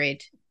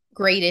 200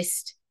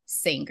 greatest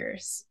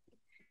singers.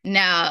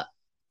 Now,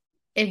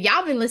 if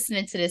y'all been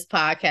listening to this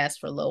podcast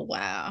for a little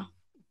while,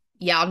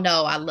 y'all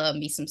know I love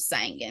me some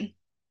singing.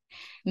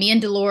 Me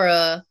and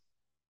Delora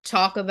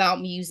talk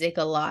about music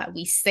a lot.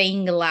 We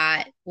sing a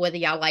lot, whether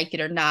y'all like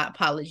it or not.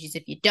 Apologies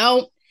if you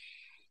don't.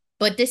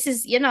 But this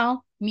is,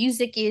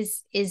 music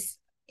is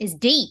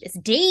deep. It's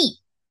deep.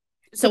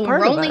 It's a So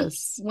part of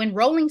us. when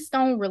Rolling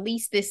Stone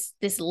released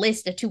this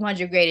list of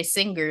 200 greatest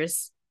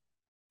singers,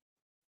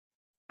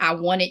 I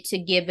wanted to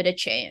give it a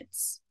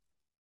chance.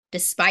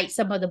 Despite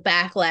some of the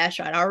backlash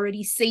I'd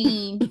already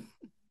seen,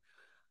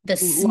 the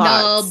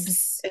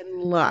snubs,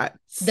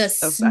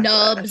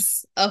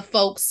 of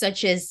folks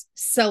such as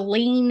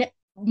Celine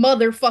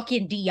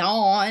motherfucking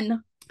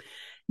Dion.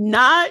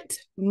 Not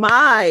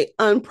my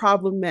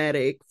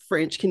unproblematic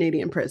French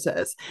Canadian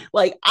princess.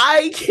 Like,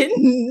 I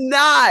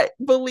cannot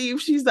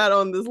believe she's not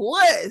on this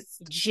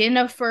list.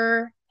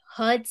 Jennifer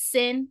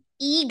Hudson,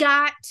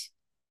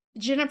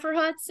 Jennifer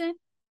Hudson,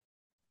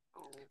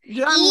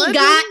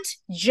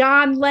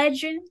 John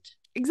Legend.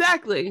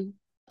 Exactly.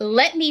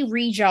 Let me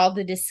read y'all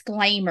the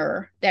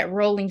disclaimer that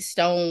Rolling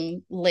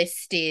Stone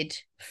listed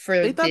for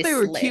this list. They thought they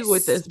were cute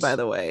with this, by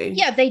the way.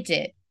 Yeah, they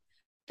did.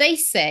 They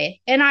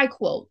say, and I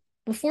quote,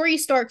 "Before you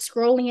start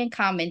scrolling and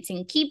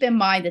commenting, keep in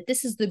mind that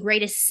this is the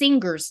greatest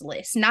singers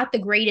list, not the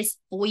greatest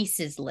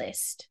voices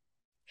list.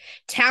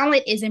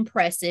 Talent is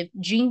impressive.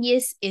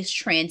 Genius is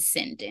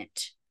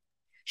transcendent.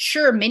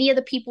 Sure, many of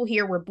the people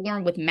here were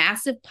born with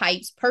massive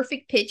pipes,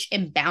 perfect pitch,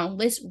 and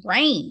boundless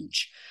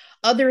range.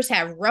 Others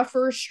have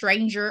rougher,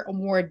 stranger, or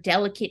more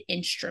delicate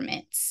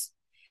instruments.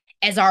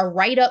 As our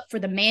write-up for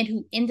the man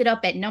who ended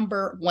up at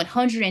number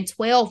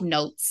 112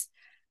 notes,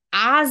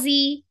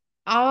 Ozzy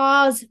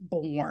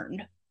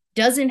Osbourne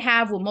doesn't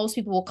have what most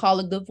people will call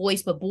a good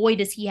voice, but boy,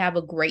 does he have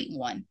a great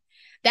one.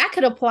 That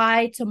could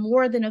apply to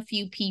more than a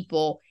few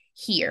people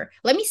here."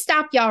 Let me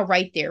stop y'all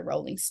right there,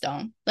 Rolling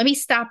Stone. Let me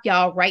stop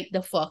y'all right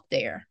the fuck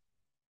there.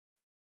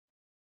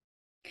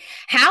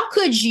 How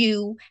could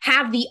you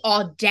have the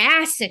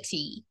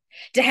audacity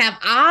to have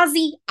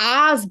Ozzy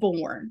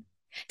Osbourne,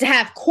 to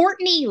have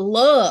Courtney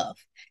Love,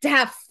 to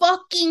have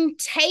fucking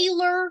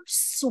Taylor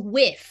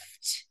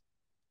Swift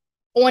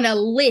on a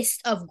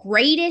list of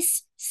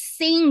greatest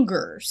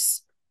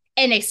singers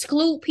and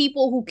exclude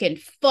people who can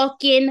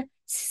fucking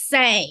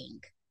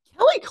sing?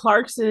 Kelly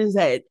Clarkson is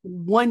at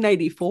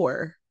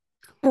 194.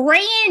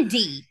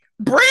 Brandy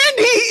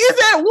is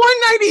at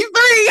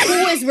 193.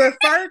 Who is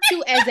referred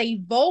to as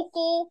a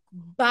vocal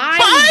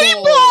Bible.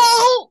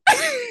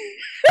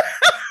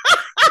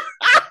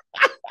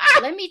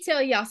 Let me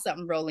tell y'all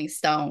something, Rolling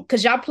Stone,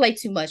 because y'all play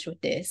too much with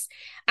this.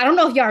 I don't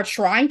know if y'all are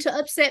trying to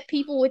upset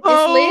people with this list.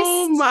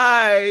 Oh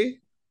my.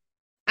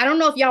 I don't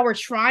know if y'all were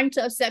trying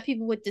to upset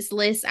people with this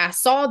list. I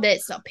saw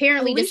that, so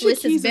apparently this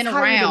list has been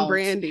around.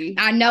 Brandy.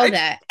 I know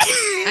that.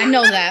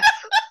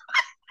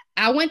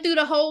 I went through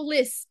the whole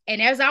list,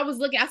 and as I was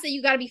looking, I said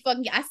you gotta be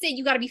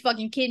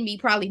fucking kidding me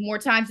probably more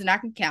times than I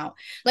can count.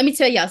 Let me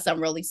tell y'all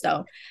something, Rolling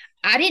Stone.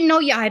 I didn't know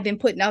y'all had been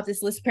putting out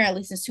this list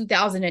apparently since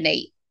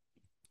 2008.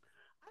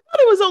 I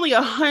thought it was only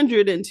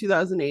 100 in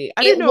 2008.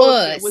 I didn't know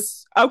if it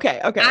was.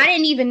 Okay. I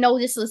didn't even know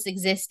this list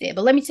existed,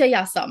 but let me tell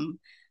y'all something.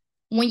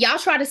 When y'all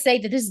try to say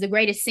that this is the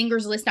greatest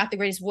singers list, not the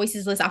greatest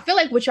voices list, I feel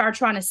like what y'all are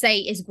trying to say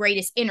is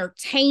greatest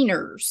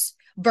entertainers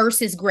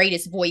versus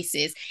greatest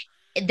voices.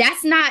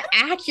 That's not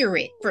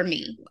accurate for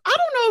me. I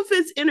don't know if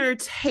it's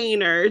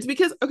entertainers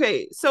because,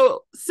 okay,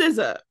 so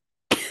SZA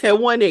at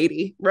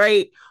 180,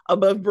 right?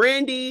 Above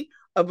Brandy,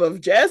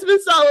 above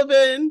Jasmine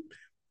Sullivan,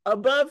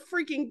 above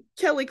freaking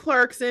Kelly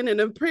Clarkson,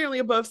 and apparently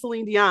above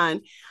Celine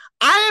Dion.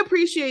 I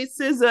appreciate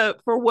SZA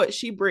for what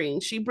she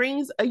brings. She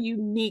brings a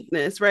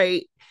uniqueness,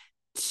 right,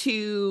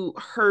 to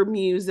her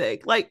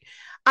music. Like,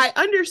 I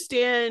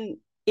understand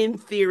in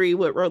theory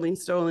what Rolling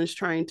Stone is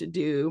trying to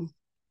do,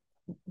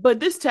 but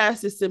this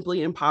task is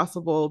simply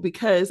impossible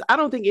because I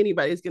don't think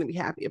anybody's going to be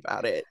happy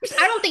about it.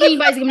 I don't think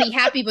anybody's going to be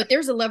happy, but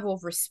there's a level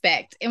of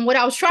respect. And what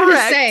I was trying to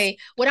say,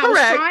 I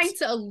was trying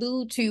to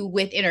allude to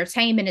with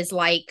entertainment is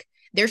like,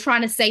 they're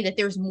trying to say that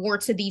there's more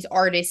to these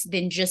artists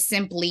than just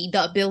simply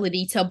the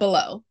ability to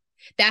blow.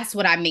 That's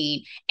what I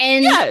mean.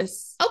 And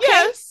yes, okay,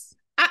 yes.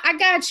 I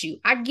got you.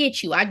 I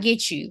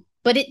get you.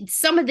 But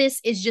some of this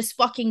is just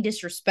fucking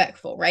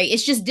disrespectful, right?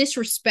 It's just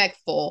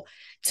disrespectful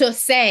to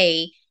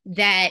say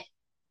that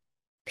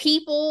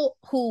people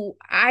who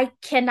I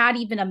cannot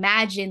even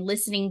imagine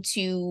listening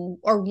to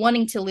or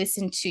wanting to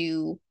listen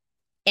to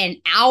an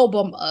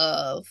album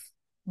of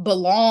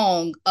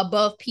belong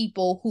above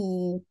people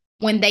who,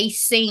 when they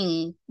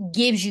sing,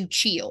 gives you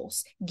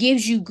chills,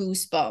 gives you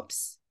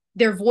goosebumps.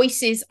 Their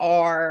voices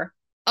are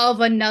of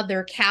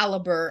another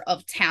caliber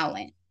of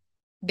talent.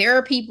 There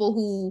are people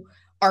who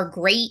are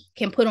great,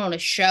 can put on a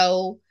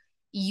show,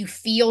 you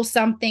feel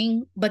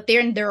something, but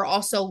then there are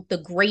also the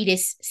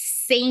greatest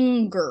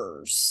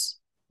singers,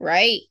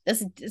 right?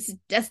 That's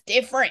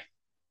different.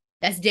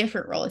 That's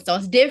different, Rolling Stone.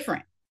 It's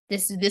different.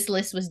 This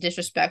list was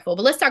disrespectful.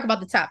 But let's talk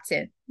about the top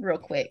 10 real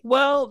quick.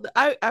 Well,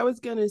 I was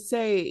gonna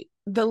say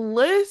the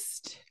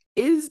list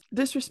is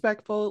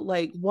disrespectful.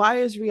 Like, why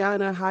is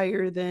Rihanna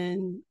higher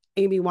than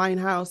Amy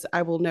Winehouse?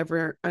 I will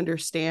never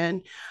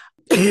understand.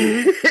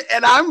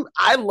 And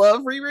I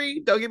love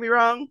Riri, don't get me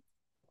wrong.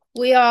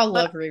 We all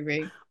But love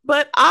Riri.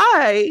 but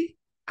I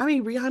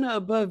mean Rihanna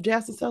above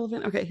Jasmine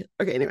Sullivan. Okay,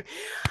 anyway.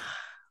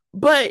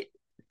 But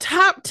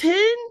top 10,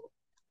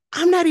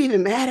 I'm not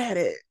even mad at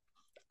it.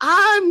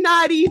 I'm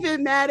not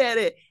even mad at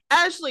it.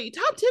 Ashley,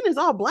 top 10 is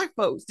all black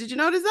folks. Did you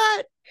notice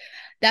that?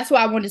 That's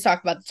why I wanted to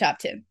talk about the top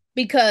 10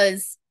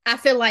 because I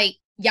feel like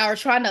y'all are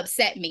trying to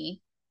upset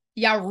me.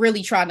 Y'all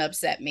really trying to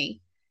upset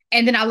me.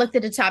 And then I looked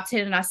at the top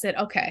 10 and I said,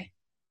 okay,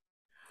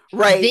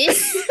 Right.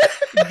 this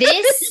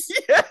Yes.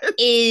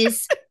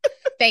 is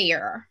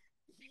fair.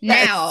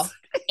 Yes. Now,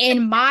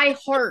 in my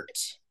heart,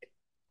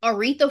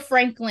 Aretha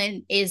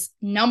Franklin is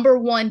number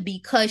one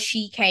because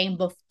she came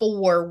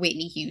before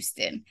Whitney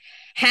Houston.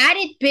 Had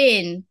it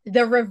been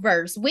the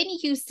reverse, Whitney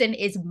Houston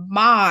is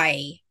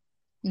my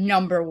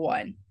number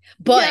one,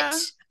 but Yeah.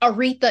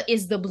 Aretha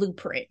is the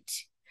blueprint.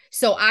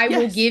 So Yes. I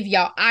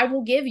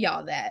will give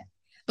y'all that.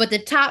 But the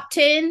top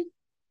 10,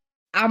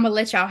 I'm gonna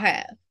let y'all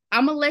have.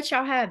 I'm gonna let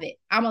y'all have it.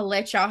 I'm gonna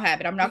let y'all have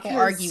it. I'm not gonna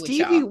Because argue with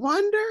Stevie y'all.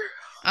 Wonder,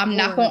 I'm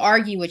not gonna Lord,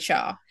 argue with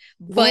y'all.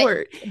 But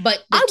Lord. the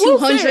I will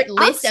say, 200 I'm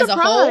list as a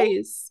whole,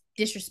 surprised.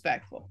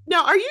 disrespectful.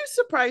 Now, are you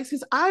surprised?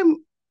 Because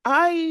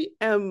I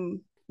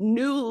am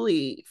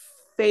newly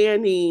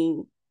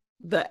fanning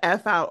the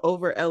F out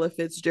over Ella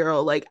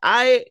Fitzgerald. Like,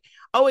 I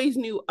always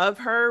knew of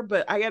her,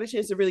 but I got a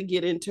chance to really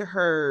get into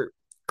her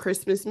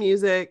Christmas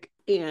music.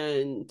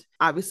 And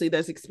obviously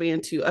that's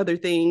expand to other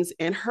things.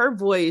 And her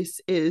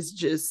voice is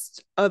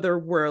just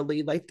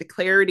otherworldly. Like the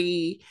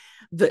clarity,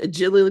 the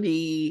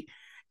agility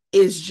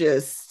is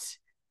just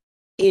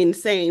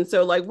insane.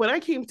 So like when I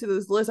came to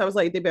this list, I was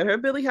like, they better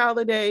have Billie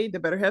Holiday, they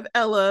better have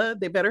Ella,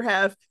 they better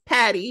have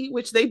Patty,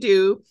 which they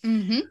do.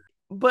 Mm-hmm.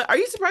 But are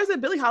you surprised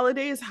that Billie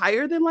Holiday is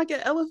higher than like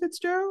an Ella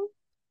Fitzgerald?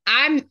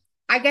 I'm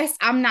I guess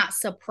I'm not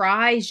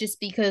surprised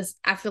just because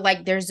I feel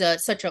like there's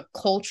such a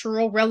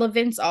cultural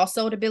relevance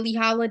also to Billie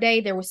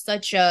Holiday. There was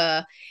such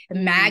a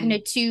Mm.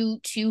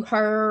 magnitude to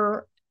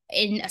her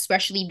in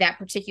especially that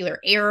particular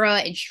era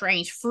and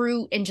Strange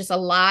Fruit and just a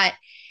lot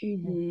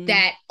Mm-hmm.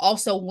 that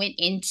also went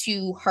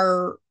into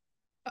her,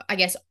 I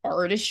guess,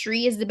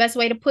 artistry is the best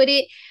way to put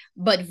it.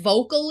 But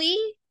vocally,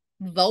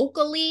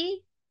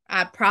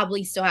 I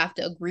probably still have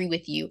to agree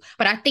with you.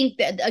 But I think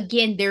that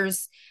again,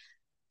 there's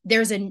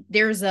a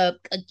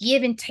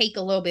give and take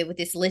a little bit with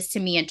this list to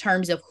me in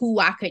terms of who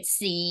I could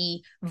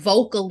see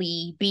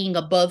vocally being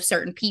above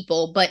certain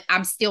people, but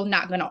I'm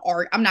not gonna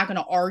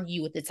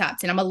argue with the top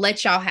 10. I'm gonna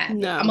let y'all have it. I'm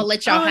gonna No,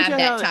 let I y'all don't let have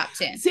y'all that have it. top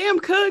 10. Sam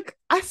Cooke,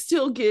 I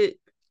still get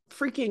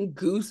freaking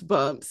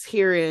goosebumps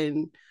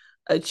hearing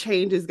a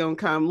change is gonna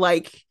come.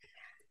 Like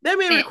that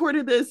man And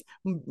recorded this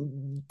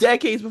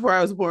decades before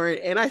I was born,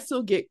 and I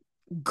still get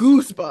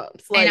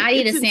goosebumps. and Like I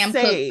need a it's Sam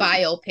Cooke insane.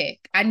 biopic.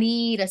 I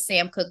need a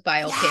Sam Cooke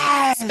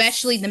biopic,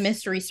 especially the Yes.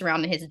 mystery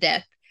surrounding his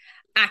death.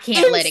 I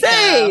can't let it go.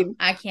 Insane.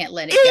 I can't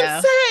let it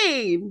go.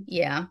 Insane.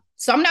 Yeah.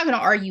 So I'm not gonna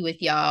argue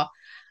with y'all.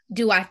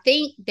 Do I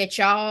think that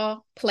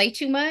y'all play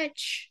too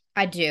much?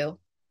 I do.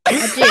 I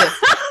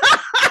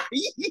do.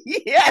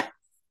 Yes.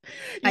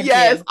 I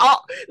Yes. do.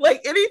 All,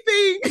 like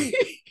anything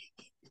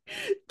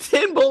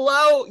 10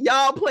 below,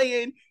 y'all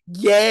playing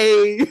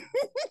yay.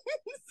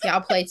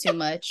 Y'all play too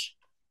much.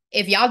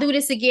 If y'all do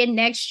this again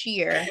next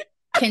year,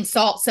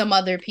 consult some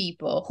other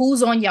people.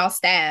 Who's on y'all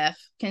staff?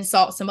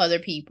 Consult some other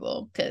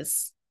people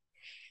because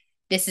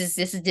this is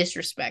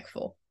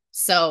disrespectful.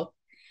 So,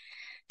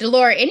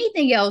 Delora,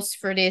 anything else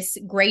for this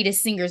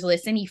greatest singers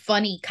list? Any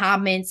funny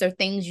comments or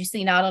things you've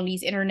seen out on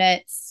these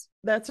internets?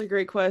 That's a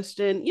great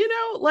question. You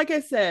know, like I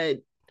said,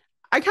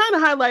 I kind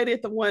of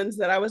highlighted the ones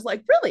that I was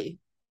like, really?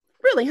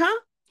 Really, huh?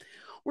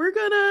 We're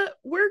going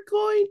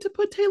to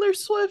put Taylor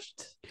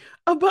Swift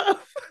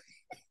above.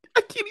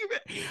 I can't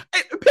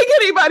even pick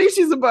anybody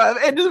she's above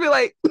and just be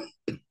like,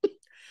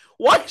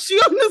 why is she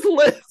on this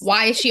list?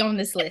 Why is she on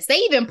this list? They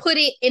even put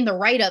it in the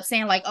write up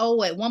saying, like,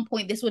 oh, at one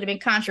point this would have been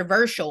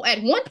controversial.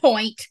 At one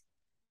point,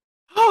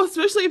 Oh,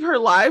 especially if her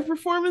live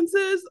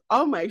performances.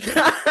 Oh my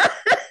God.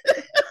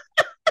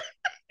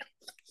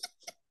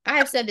 I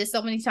have said this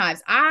so many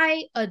times.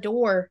 I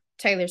adore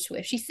Taylor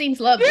Swift. She sings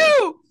lovely.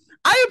 Do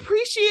I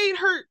appreciate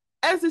her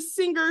as a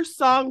singer I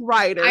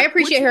songwriter,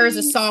 appreciate which her as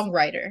a means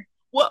songwriter.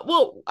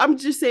 well, I'm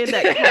just saying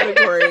that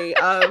category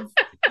of,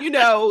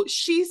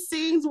 she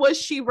sings what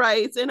she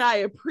writes and I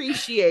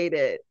appreciate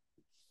it.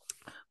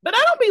 But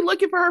I don't be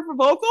looking for her for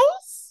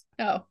vocals.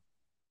 No,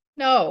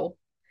 no.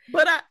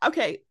 But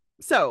okay,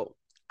 so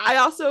I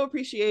also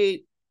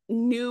appreciate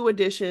new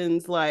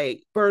additions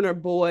like Burner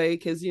Boy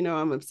because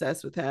I'm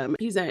obsessed with him.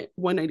 He's at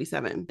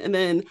 197, and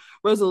then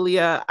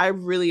Rosalia. I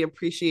really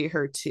appreciate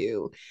her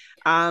too.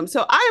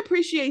 So I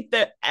appreciate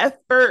the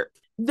effort.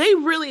 They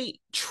really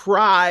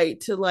try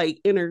to like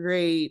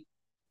integrate,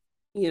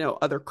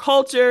 other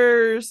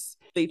cultures.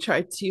 They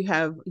try to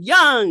have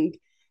young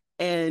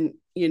and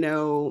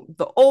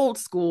the old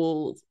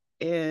school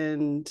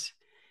and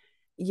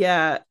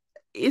yeah,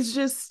 it's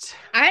just,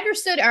 I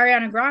understood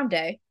Ariana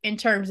Grande in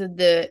terms of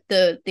the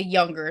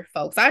younger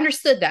folks. I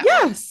understood that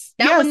one. yes,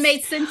 That one yes.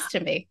 made sense to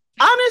me.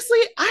 Honestly,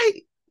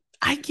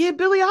 I get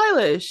Billie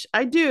Eilish.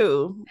 I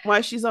do.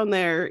 Why she's on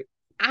there.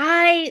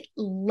 I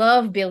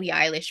love Billie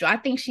Eilish. I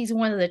think she's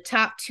one of the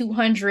top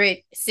 200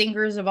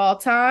 singers of all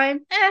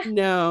time.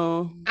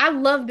 No, I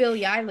love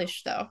Billie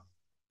Eilish though.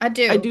 I I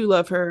do. do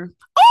love her.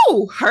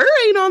 Oh, her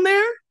ain't on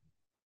there.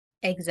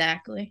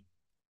 Exactly.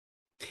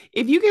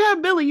 If you can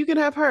have Billie, you can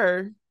have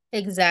her.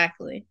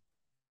 Exactly.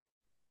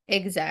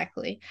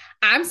 Exactly.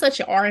 I'm such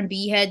an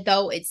R&B head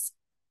though. It's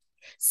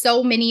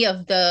so many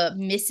of the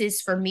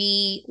misses for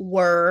me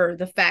were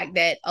the fact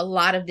that a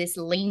lot of this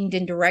leaned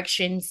in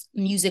directions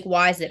music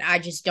wise that I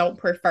just don't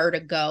prefer to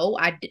go.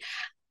 I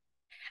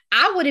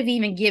would have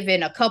even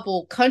given a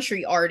couple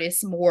country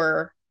artists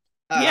more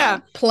Yeah,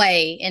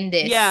 play in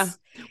yeah. this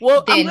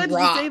Well, I'm than glad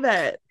that you say rock.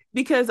 that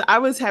because I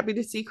was happy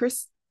to see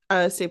Chris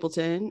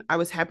Stapleton. I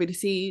was happy to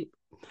see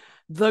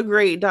the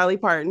great Dolly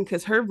Parton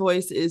because her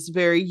voice is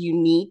very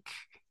unique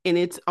in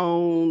its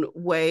own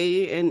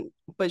way, and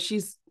but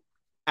she's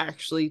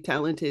actually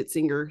talented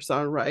singer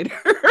songwriter.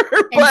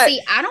 And But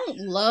see, I don't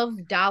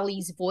love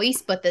Dolly's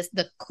voice, but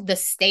the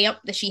stamp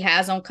that she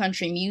has on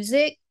country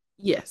music,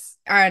 yes,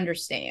 I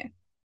understand.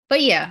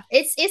 But yeah,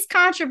 it's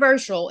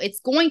controversial.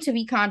 It's going to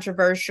be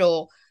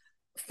controversial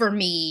for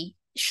me.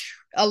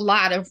 A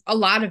lot of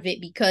it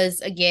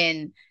because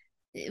again,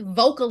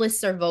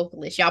 vocalists are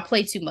vocalists. Y'all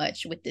play too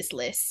much with this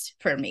list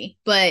for me.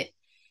 But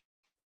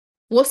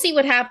we'll see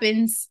what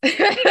happens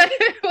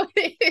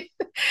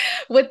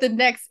with the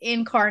next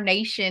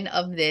incarnation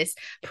of this.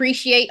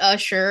 Appreciate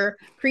Usher.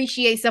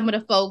 Appreciate some of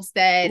the folks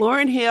that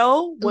Lauryn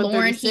Hill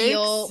Lauryn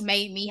Hill 136.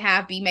 made me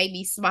happy, made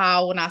me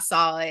smile when I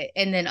saw it.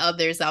 And then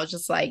others, I was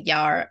just like,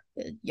 y'all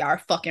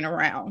are fucking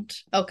around.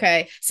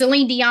 Okay.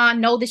 Celine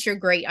Dion, know that you're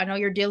great. I know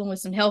you're dealing with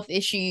some health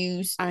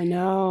issues. I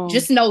know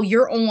Just know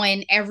you're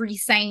on every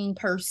sane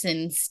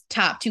person's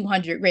top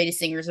 200 greatest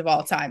singers of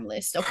all time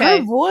list. her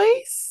Okay.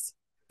 voice,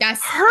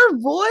 That's her the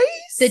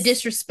voice.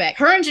 disrespect.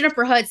 Her and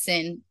Jennifer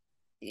Hudson,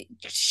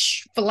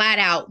 flat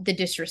out the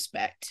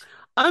disrespect.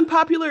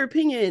 Unpopular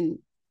opinion.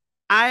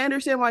 I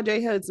understand why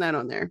J Hud's not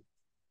on there.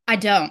 I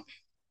don't.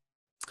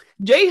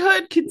 J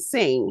Hud can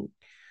sing,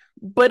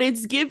 but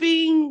it's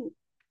giving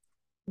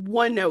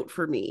one note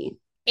for me.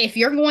 If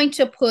you're going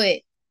to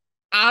put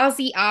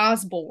Ozzy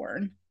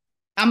Osbourne,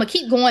 I'm gonna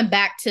keep going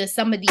back to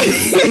some of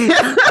these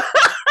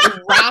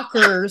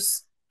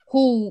rockers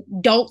who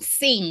don't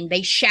sing,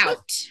 they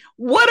shout.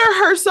 What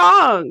are her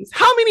songs?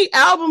 How many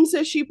albums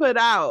has she put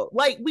out?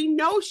 Like, we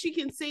know she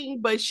can sing,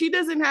 but she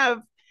doesn't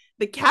have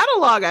the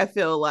catalog, I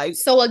feel like.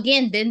 So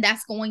again, then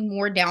that's going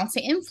more down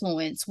to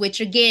influence, which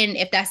again,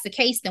 if that's the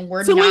case, then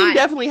we're Celine not,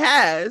 definitely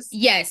has.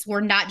 yes,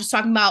 we're not just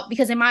talking about,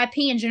 because in my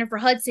opinion, Jennifer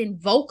Hudson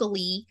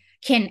vocally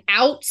can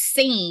out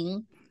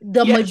sing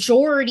the Yes.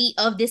 majority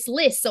of this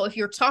list. So if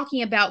you're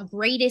talking about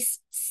greatest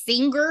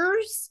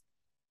singers,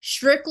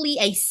 strictly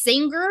a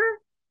singer,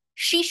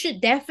 she should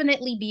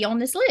definitely be on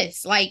this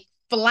list. Like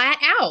flat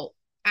out.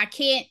 I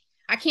can't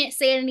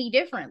say it any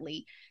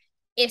differently.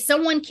 If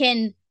someone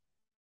can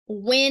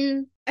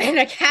win an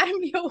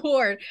Academy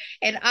Award,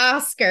 an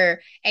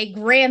Oscar, a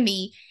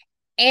Grammy,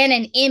 and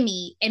an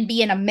Emmy and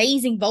be an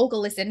amazing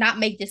vocalist and not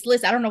make this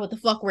list, I don't know what the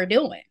fuck we're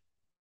doing.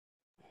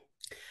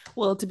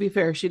 Well, to be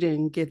fair, she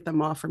didn't get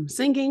them all from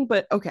singing,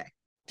 but okay.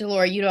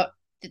 Delora, you don't,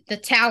 the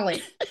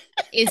talent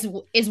is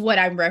what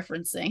I'm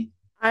referencing.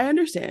 I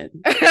understand.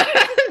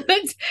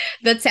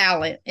 The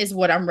talent is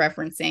what I'm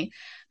referencing.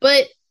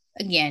 But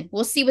again,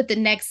 we'll see what the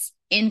next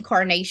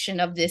incarnation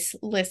of this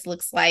list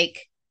looks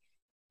like.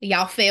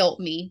 Y'all failed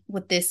me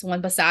with this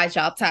one besides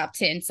y'all top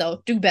 10,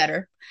 so do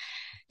better.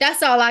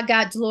 That's all I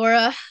got,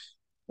 Delora.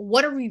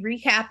 What are we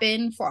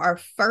recapping for our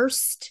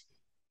first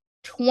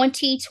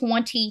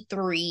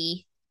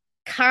 2023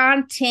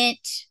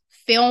 content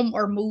film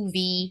or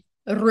movie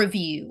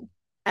review?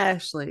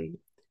 Ashley,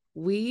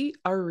 we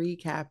are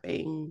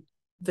recapping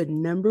the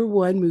number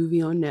one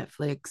movie on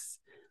Netflix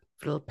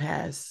for the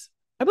past,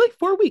 I believe,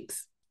 4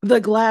 weeks. The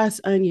Glass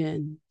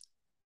Onion,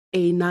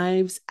 a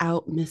Knives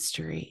Out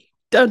mystery.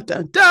 Dun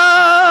dun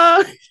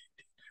dun!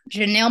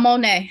 Janelle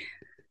Monáe.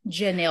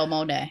 Janelle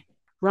Monáe.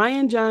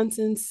 Rian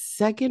Johnson's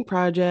second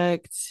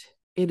project.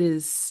 It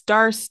is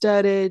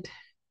star-studded.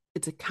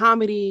 It's a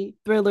comedy,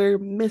 thriller,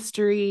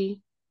 mystery.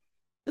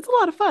 It's a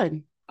lot of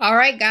fun. All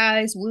right,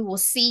 guys. We will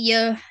see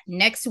you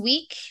next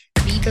week.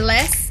 Be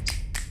blessed.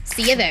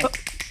 See you there.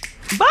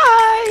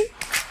 Bye.